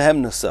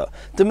Mehemnasa.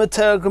 The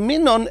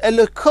Metarguminon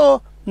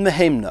Eloko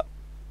Mehemna.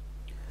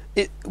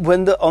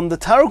 When on the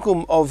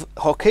Targum of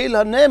Hokel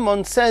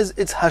HaNe'emon says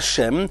it's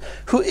Hashem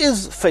who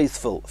is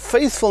faithful.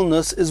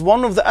 Faithfulness is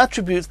one of the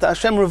attributes that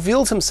Hashem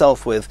reveals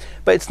himself with,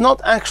 but it's not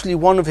actually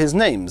one of his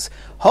names.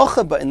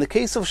 Hocha, but in the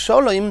case of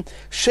Sholem,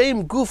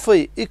 Shem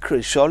Gufei Ikri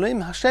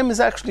Sholem, Hashem is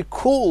actually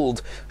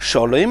called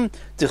Sholem.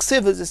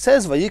 Dirsiv, as it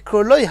says,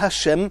 Vayikro Loi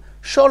Hashem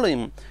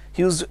Sholem.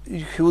 He was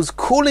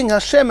calling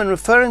Hashem and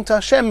referring to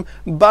Hashem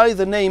by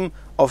the name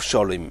of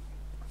Sholem.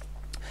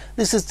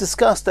 This is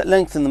discussed at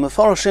length in the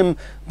Mefarshim,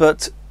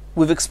 but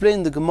we've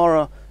explained the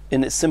Gemara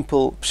in its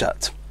simple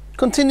pshat.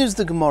 Continues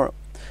the Gemara.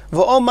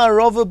 V'omar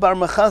Rava bar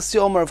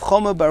Machasya Omar of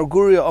Choma bar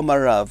Guria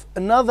Omar Rav.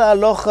 Another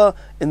halacha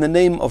in the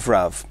name of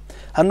Rav.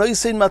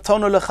 Hanoisein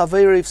matono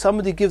lechaveri. If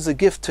somebody gives a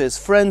gift to his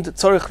friend,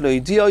 tzorich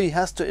loidio, he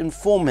has to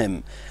inform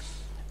him.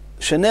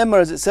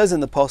 Shenemar, as it says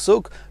in the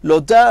pasuk, Lo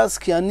das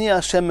ki ani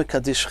Hashem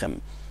mekadishchem.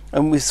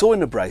 And we saw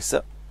in the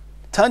Brisa,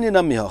 Tanya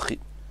nami hachi.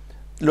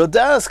 Lo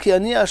das ki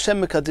ani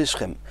Hashem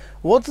mekadishchem.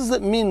 What does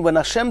it mean when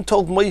Hashem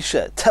told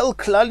Moshe, tell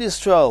Klal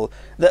Yisrael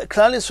that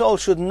Klal Yisrael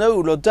should know,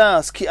 Lo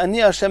das ki ani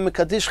Hashem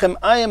mekadishchem,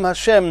 I am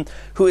Hashem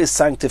who is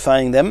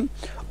sanctifying them.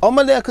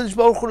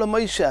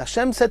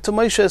 Hashem said to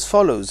Moshe as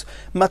follows,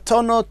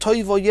 Matono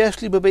toivo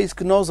yeshli bebeis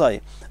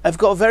gnozai. I've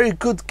got a very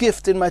good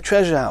gift in my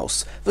treasure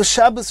house. The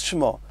Shabbos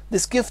Shemo.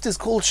 This gift is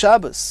called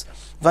Shabbos.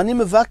 V'ani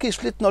mevakesh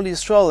litno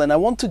Yisrael, and I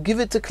want to give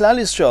it to Klal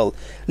Yisrael.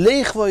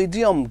 Leich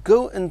v'idiyom,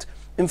 go and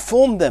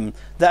inform them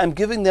that I'm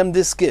giving them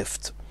this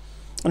gift.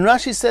 And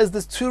Rashi says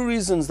there's two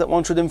reasons that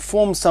one should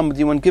inform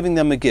somebody when giving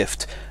them a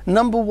gift.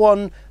 Number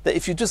one, that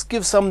if you just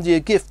give somebody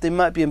a gift, they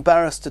might be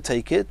embarrassed to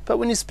take it, but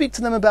when you speak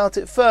to them about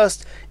it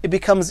first, it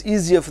becomes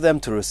easier for them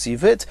to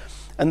receive it.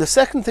 And the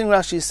second thing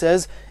Rashi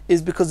says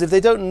is because if they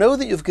don't know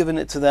that you've given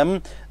it to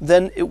them,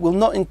 then it will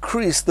not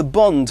increase the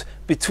bond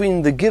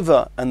between the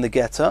giver and the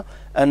getter.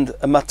 And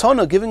a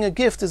matana, giving a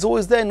gift, is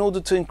always there in order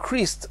to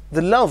increase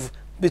the love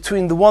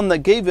between the one that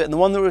gave it and the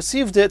one that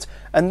received it,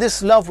 and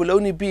this love will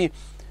only be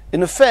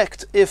in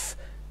effect if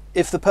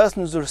the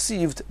person who's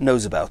received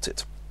knows about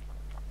it.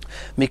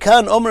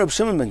 Mikan Omer Reb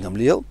Shimon ben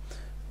Gamliel.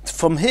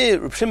 From here,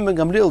 Reb Shimon ben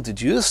Gamliel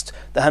deduced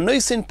that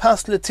hanoisin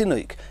pas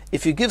letinoik.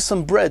 If you give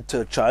some bread to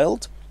a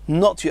child,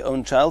 not your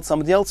own child,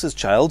 somebody else's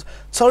child,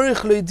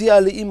 tzorich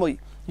loidia leimoy.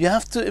 You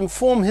have to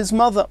inform his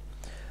mother.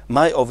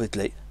 My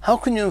ovidle. How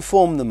can you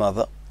inform the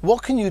mother?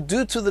 What can you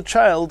do to the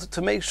child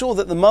to make sure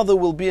that the mother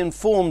will be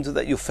informed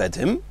that you fed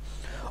him?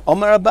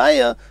 Omer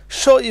Abaya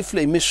shoif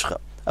le mishcha.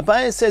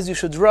 Abaya says you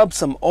should rub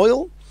some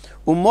oil,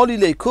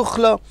 umolile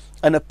kuchla,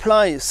 and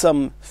apply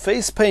some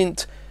face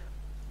paint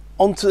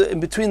in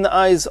between the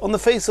eyes on the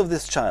face of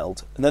this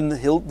child. And then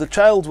the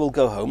child will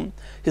go home.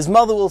 His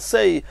mother will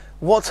say,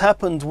 "What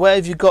happened? Where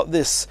have you got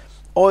this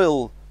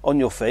oil on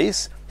your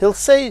face?" He'll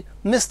say,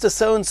 "Mr.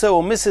 So-and-so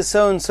or Mrs.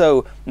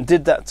 So-and-so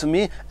did that to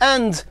me,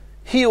 and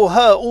he or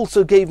her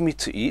also gave me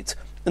to eat."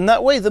 And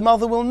that way the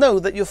mother will know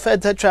that you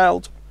fed her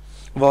child.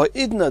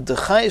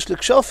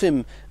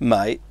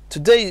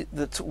 Today,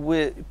 that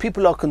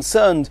people are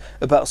concerned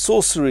about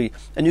sorcery,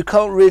 and you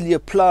can't really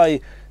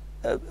apply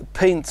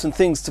paints and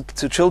things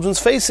to children's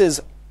faces.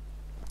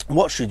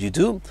 What should you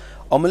do?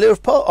 Amar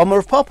of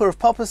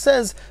Papa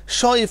says,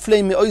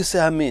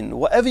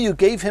 whatever you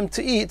gave him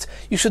to eat,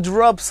 you should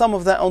rub some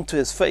of that onto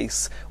his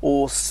face,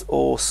 or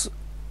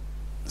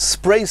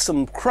spray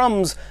some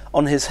crumbs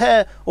on his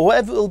hair, or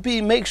whatever it will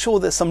be. Make sure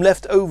there's some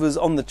leftovers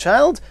on the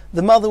child.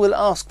 The mother will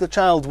ask the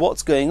child,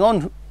 "What's going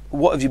on?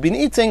 What have you been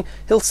eating?"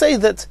 He'll say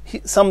that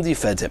somebody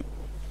fed him.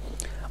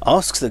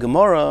 Asks the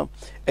Gemara,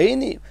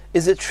 Eini,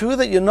 is it true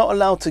that you're not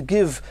allowed to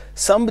give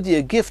somebody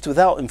a gift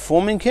without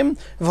informing him?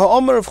 It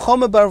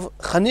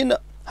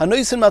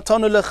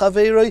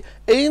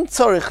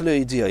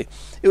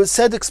was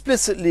said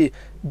explicitly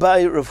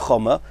by Rav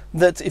Choma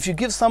that if you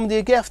give somebody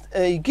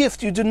a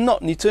gift, you do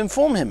not need to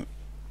inform him.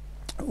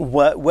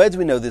 Where do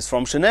we know this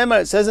from?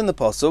 Shenemar, it says in the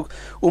pasuk,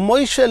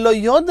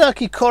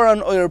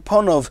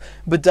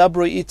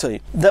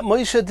 that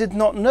Moshe did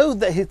not know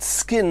that his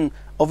skin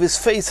of his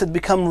face had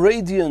become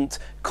radiant,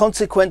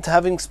 consequent to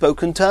having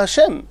spoken to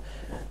Hashem.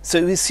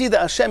 So we see that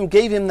Hashem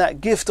gave him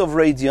that gift of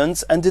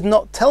radiance and did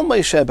not tell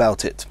Moshe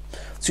about it.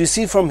 So you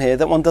see from here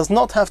that one does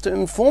not have to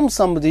inform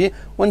somebody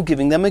when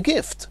giving them a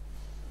gift.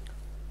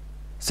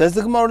 Says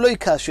the Gemara, Loi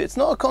Kasha, it's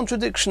not a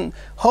contradiction.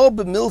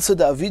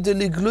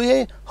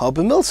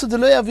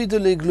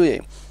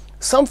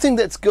 Something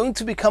that's going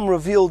to become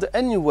revealed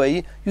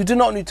anyway, you do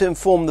not need to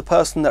inform the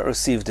person that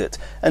received it.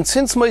 And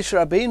since Moshe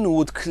Rabbeinu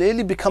would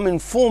clearly become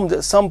informed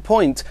at some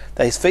point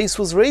that his face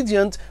was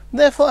radiant,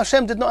 therefore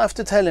Hashem did not have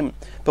to tell him.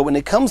 But when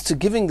it comes to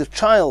giving the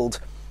child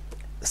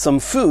some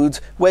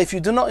food, where if you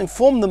do not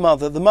inform the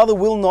mother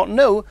will not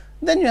know,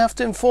 then you have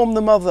to inform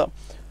the mother.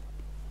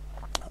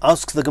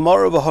 Asks the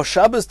Gemara of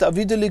Shabbos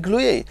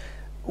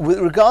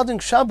regarding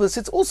Shabbos,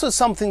 it's also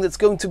something that's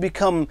going to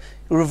become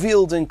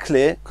revealed and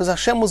clear, because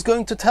Hashem was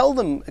going to tell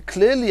them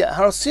clearly at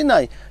Har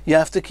Sinai, you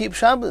have to keep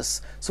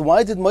Shabbos. So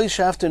why did Moshe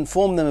have to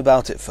inform them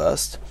about it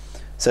first?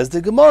 Says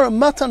the Gemara,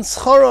 Matan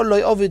schara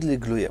lo ovid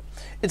ligluya.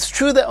 It's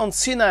true that on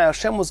Sinai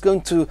Hashem was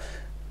going to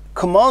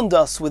command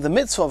us with the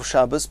mitzvah of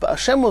Shabbos, but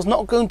Hashem was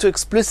not going to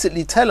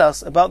explicitly tell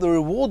us about the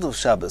reward of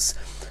Shabbos.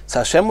 So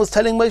Hashem was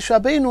telling Moshe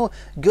Rabbeinu,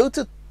 go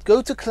to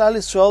Klal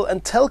Yisrael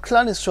and tell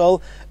Klal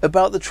Yisrael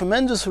about the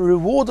tremendous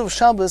reward of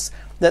Shabbos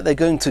that they're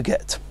going to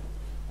get.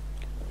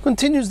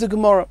 Continues the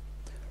Gemara.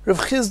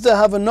 Rav Chizda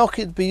have a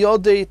nokit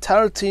biyodei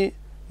tarti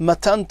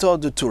matanto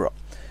de Torah.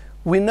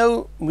 We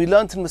learned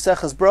in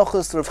Mesechas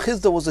Brachos, Rav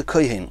Chizda was a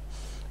kohen,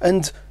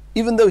 and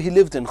even though he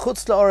lived in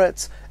Chutz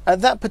La'aretz, at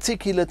that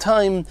particular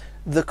time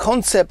the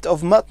concept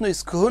of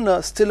matnos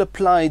kahuna still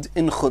applied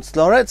in Chutz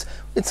La'aretz.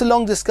 It's a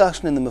long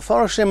discussion in the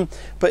Mefarshim,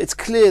 but it's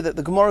clear that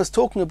the Gemara is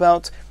talking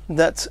about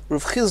that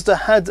Rav Chizda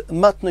had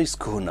matnos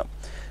kahuna.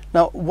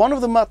 Now, one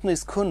of the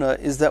matnos kahuna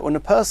is that when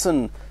a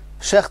person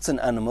shechts an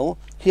animal,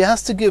 he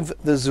has to give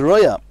the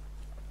zroya,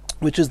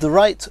 which is the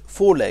right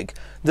foreleg,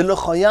 the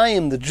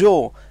lechayayim, the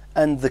jaw,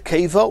 and the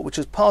keva, which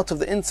is part of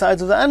the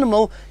inside of the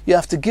animal. You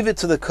have to give it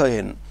to the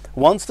kohen.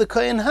 Once the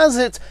kohen has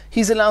it,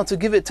 he's allowed to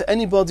give it to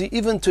anybody,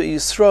 even to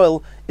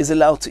Yisrael is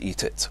allowed to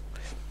eat it.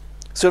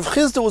 So Rav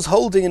Chizda was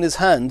holding in his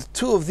hand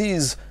two of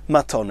these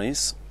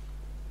matonis,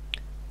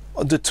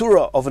 the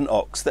turah of an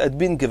ox that had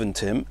been given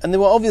to him, and they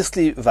were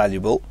obviously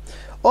valuable.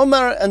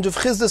 Omar, and Rav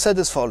Chizda said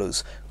as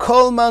follows: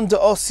 Kol man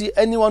de'osi,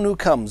 anyone who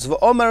comes,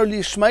 v'omar li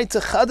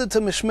shmeita chadata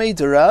mishmei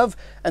de Rav,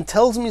 and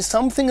tells me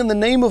something in the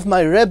name of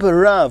my Rebbe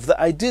Rav that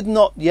I did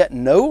not yet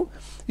know,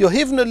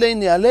 yohivnu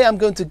leini alei, I'm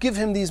going to give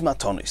him these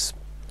matonis.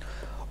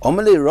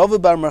 Omelei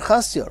Rav bar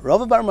Marchasya.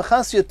 Rav bar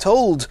Marchasya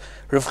told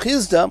Rav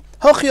Chizda,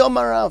 Hochi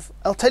Omar Rav,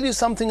 I'll tell you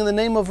something in the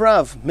name of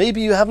Rav.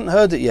 Maybe you haven't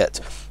heard it yet.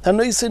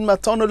 Hanoisin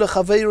matono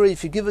lechaveiro,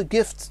 if you give a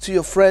gift to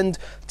your friend,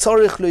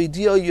 tzorich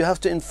loidio, you have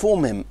to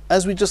inform him,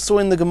 as we just saw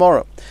in the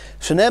Gemara.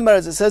 Shenemar,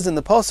 as it says in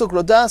the Pasuk,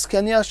 Rodas ki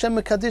ani Hashem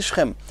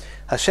mekadishchem.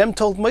 Hashem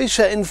told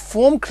Moshe,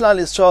 inform Klal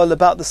Yisrael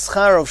about the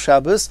schar of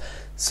Shabbos,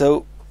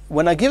 so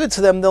when I give it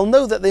to them, they'll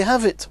know that they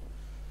have it.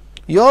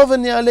 Yohav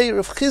and Yalei,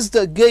 Rav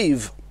Chizda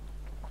gave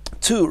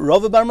to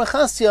Rav bar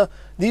Machasya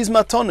these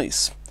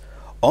matonis.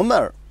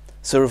 Omar,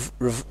 so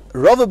Rav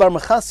bar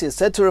Machasya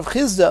said to Rav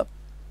Chizda,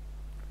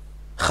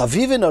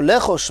 Chavivin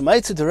olecho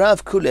shmaitze de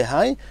Rav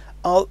kulehai,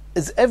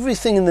 is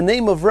everything in the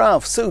name of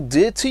Rav so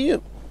dear to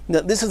you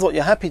that this is what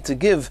you're happy to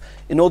give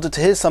in order to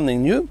hear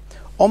something new?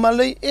 Omar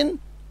in,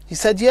 he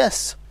said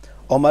yes.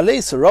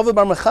 Omar, so Rav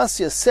bar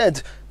Machasya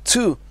said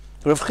to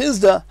Rav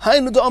Chizda,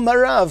 Hainu do Omar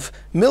Rav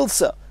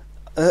milsa,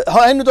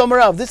 Hainu do Omar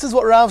Rav, this is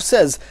what Rav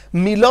says,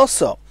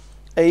 milosa,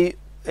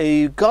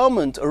 a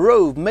garment, a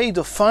robe made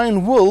of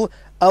fine wool,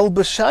 al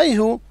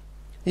b'shaihu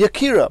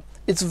yakira.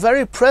 It's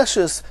very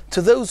precious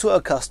to those who are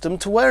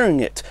accustomed to wearing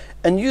it.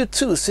 And you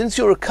too, since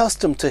you're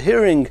accustomed to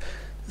hearing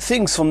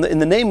things in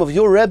the name of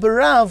your Rebbe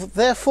Rav,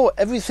 therefore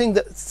everything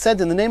that's said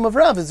in the name of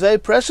Rav is very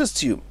precious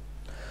to you.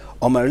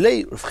 Omar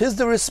lei, Rav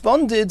Chizda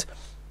responded,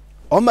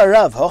 Omar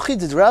Rav, Hochi,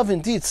 did Rav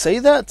indeed say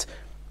that?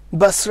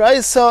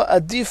 Basraisa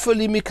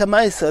adifoli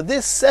mikamaisa.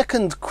 This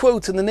second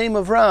quote in the name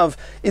of Rav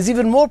is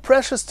even more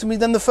precious to me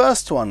than the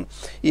first one.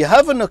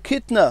 Yehavano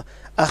kitna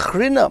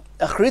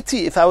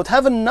achriti. If I would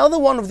have another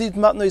one of these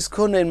matnos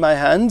kone in my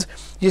hand,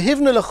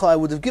 yehivnu lecha, I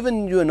would have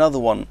given you another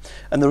one.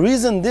 And the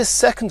reason this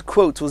second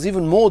quote was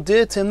even more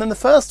dear to him than the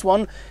first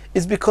one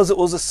is because it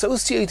was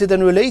associated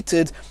and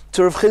related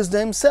to Rav Chizda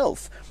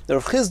himself. The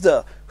Rav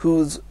Chizda,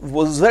 who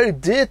was very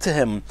dear to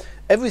him,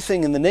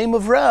 everything in the name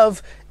of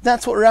Rav,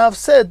 that's what Rav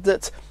said,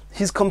 that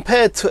he's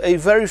compared to a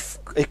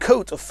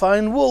coat of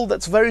fine wool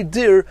that's very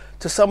dear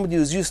to somebody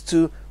who's used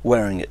to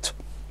wearing it.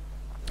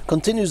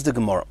 Continues the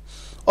Gemara.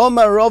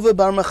 Omar Rav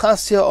bar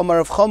Machasya, Omar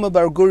Rav Choma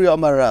bar Guria,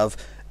 Omar Rav.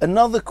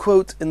 Another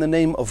quote in the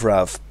name of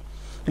Rav.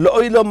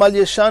 Lo'oilo mal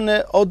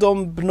yeshane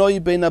odom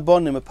bnoi bein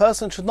abonim. A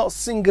person should not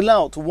single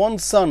out one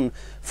son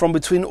from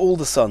between all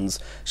the sons.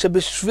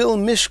 Shebishvil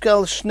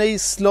mishkal shnei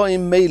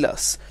sloim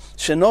meilas.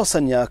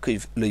 Shenosan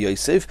Yaakov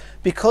leYosef,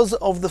 because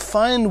of the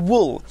fine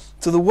wool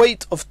to the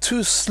weight of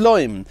 2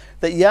 sloim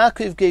that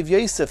Yaakov gave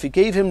Yosef. He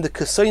gave him the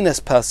kasoines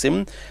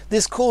pasim.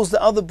 This caused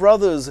the other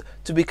brothers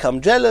to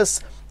become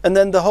jealous, and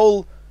then the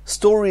whole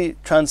story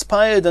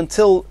transpired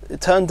until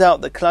it turned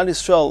out that Klal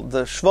Yisrael,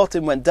 the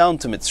Shvatim, went down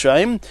to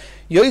Mitzrayim.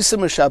 Yosef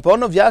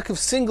Meshabonov, Yaakov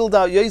singled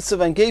out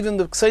Yosef and gave him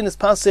the kasoines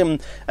pasim,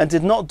 and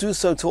did not do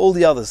so to all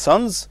the other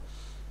sons,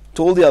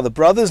 to all the other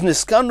brothers.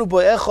 Niskanu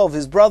bo'echov,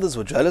 his brothers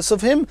were jealous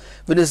of him.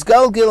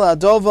 V'nisgalgil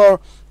hadovar,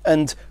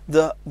 and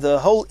the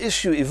whole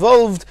issue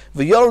evolved.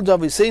 V'yorda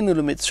v'seinu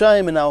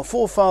l'Mitzrayim, and our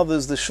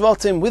forefathers, the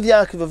Shvatim, with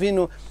Yaakov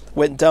Avinu,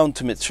 went down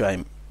to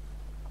Mitzrayim.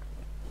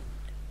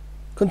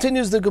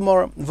 Continues the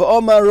Gemara.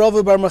 V'omar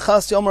Rav bar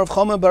Machasya, Omar Rav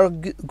Choma bar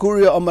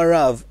Guria, Omar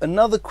Rav.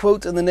 Another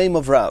quote in the name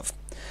of Rav.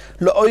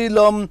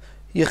 Lo'olam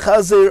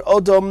yechazer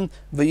odom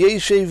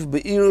v'yeshev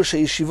be'ir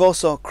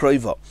she'yeshivosa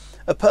kroiva.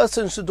 A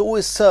person should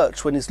always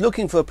search, when he's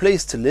looking for a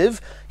place to live,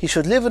 he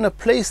should live in a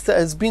place that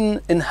has been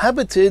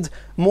inhabited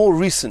more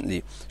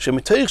recently. Since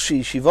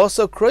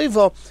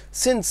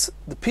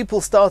the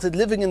people started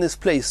living in this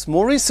place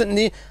more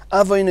recently,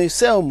 less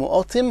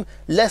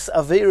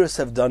Aveirus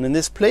have done in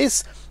this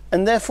place,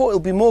 and therefore it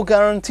will be more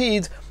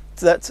guaranteed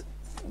that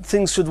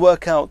things should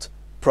work out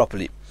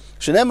properly.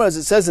 Shenemar, as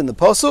it says in the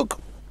Pasuk,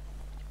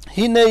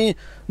 Hine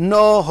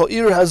no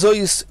ho'ir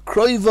hazois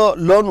kroiva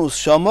lonus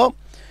shama,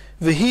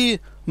 v'hi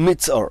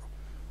Mitzar,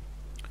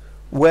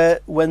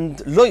 where when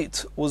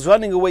Lot was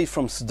running away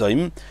from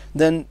Sodom,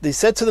 then they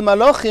said to the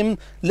Malachim,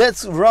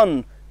 let's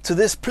run to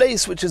this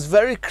place which is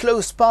very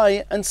close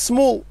by and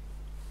small.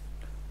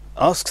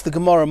 Asks the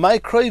Gemara, my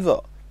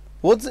kroiva,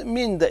 what does it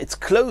mean that it's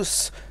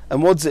close,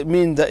 and what does it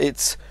mean that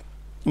it's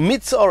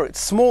Mitzar,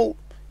 it's small?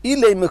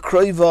 Ile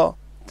mekroiva,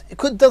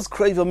 does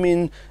kroiva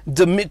mean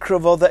the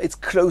mikrova, that it's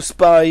close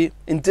by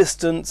in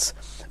distance,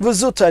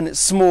 v'zuta, and it's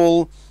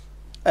small,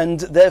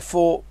 and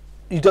therefore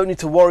you don't need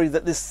to worry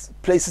that this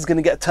place is going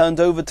to get turned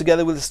over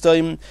together with the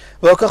stone.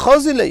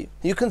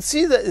 You can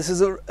see that this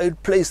is a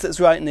place that's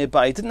right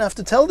nearby. You didn't have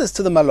to tell this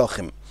to the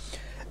Malachim.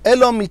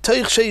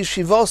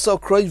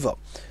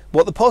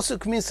 What the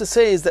Pasuk means to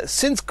say is that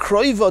since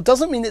Kroiva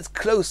doesn't mean it's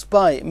close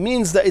by, it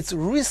means that it's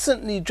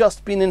recently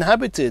just been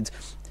inhabited.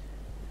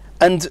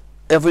 And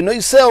and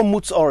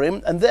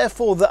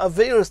therefore the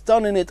Aveirus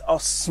done in it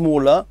are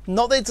smaller.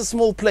 Not that it's a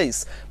small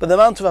place, but the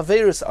amount of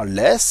Aveirus are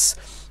less.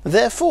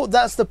 Therefore,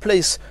 that's the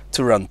place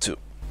to run to.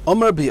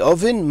 Omer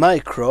bi'ovin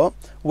ma'ikra.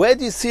 Where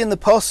do you see in the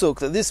pasuk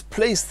that this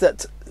place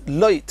that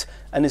Lot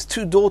and his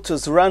two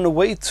daughters ran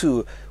away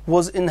to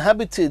was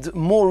inhabited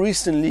more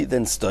recently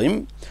than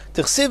Sdoim?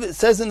 Tersiv, it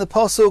says in the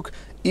pasuk,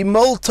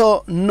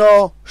 Imolta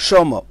no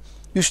shoma.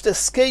 You should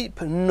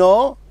escape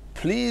no,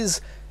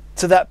 please,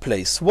 to that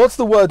place. What's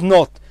the word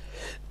not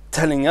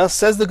telling us?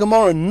 Says the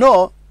Gemara,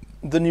 no,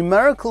 the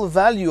numerical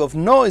value of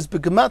no is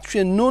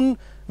begematria nun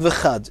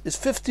v'chad. It's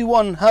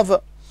 51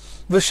 hava.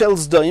 V'shel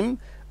Sdoim,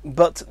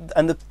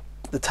 and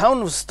the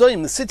town of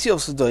Sdoim, the city of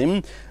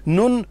Sdoim,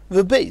 nun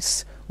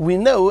v'beis. We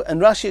know, and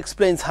Rashi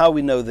explains how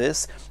we know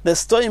this, that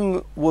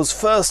Sdoim was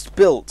first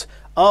built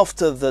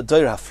after the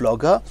Doir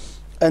HaFloga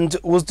and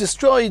was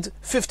destroyed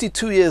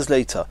 52 years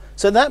later.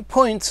 So at that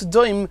point,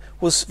 Sdoim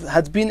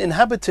had been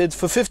inhabited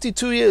for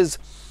 52 years.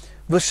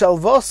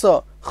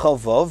 V'shalvasa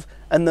chavov,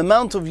 and the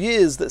amount of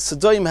years that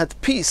Sdoim had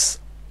peace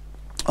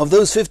of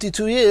those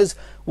 52 years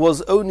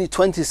was only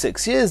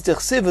 26 years.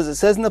 Dechsiv, as it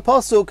says in the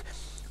pasuk,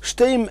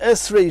 Shteim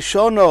esrei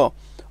shana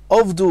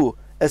ovdu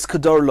es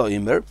kadar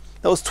lo'imer.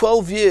 There was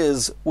 12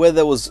 years where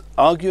there was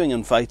arguing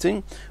and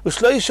fighting. And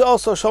then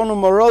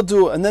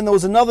there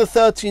was another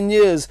 13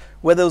 years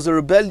where there was a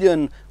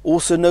rebellion,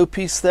 also no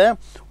peace there.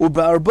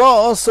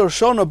 Etc.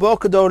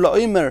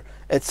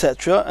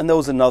 And there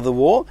was another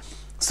war.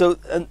 So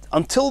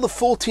until the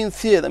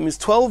 14th year, that means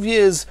 12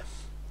 years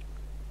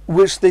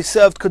which they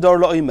served Kedar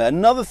La'omer,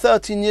 another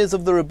 13 years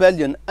of the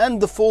rebellion,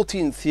 and the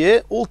 14th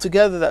year,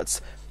 altogether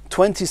that's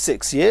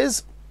 26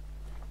 years.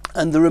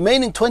 And the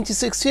remaining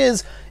 26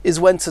 years is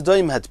when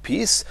Sodom had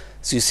peace.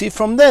 So you see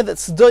from there that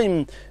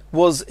Sodom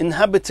was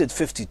inhabited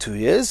 52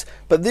 years,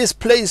 but this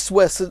place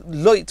where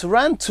Lot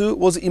ran to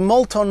was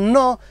Imolton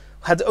No,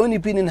 had only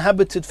been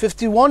inhabited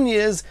 51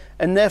 years,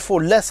 and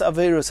therefore less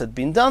Averos had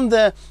been done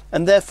there,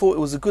 and therefore it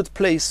was a good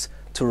place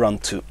to run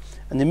to.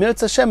 And the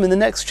Mirat Hashem in the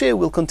next year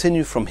will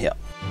continue from here.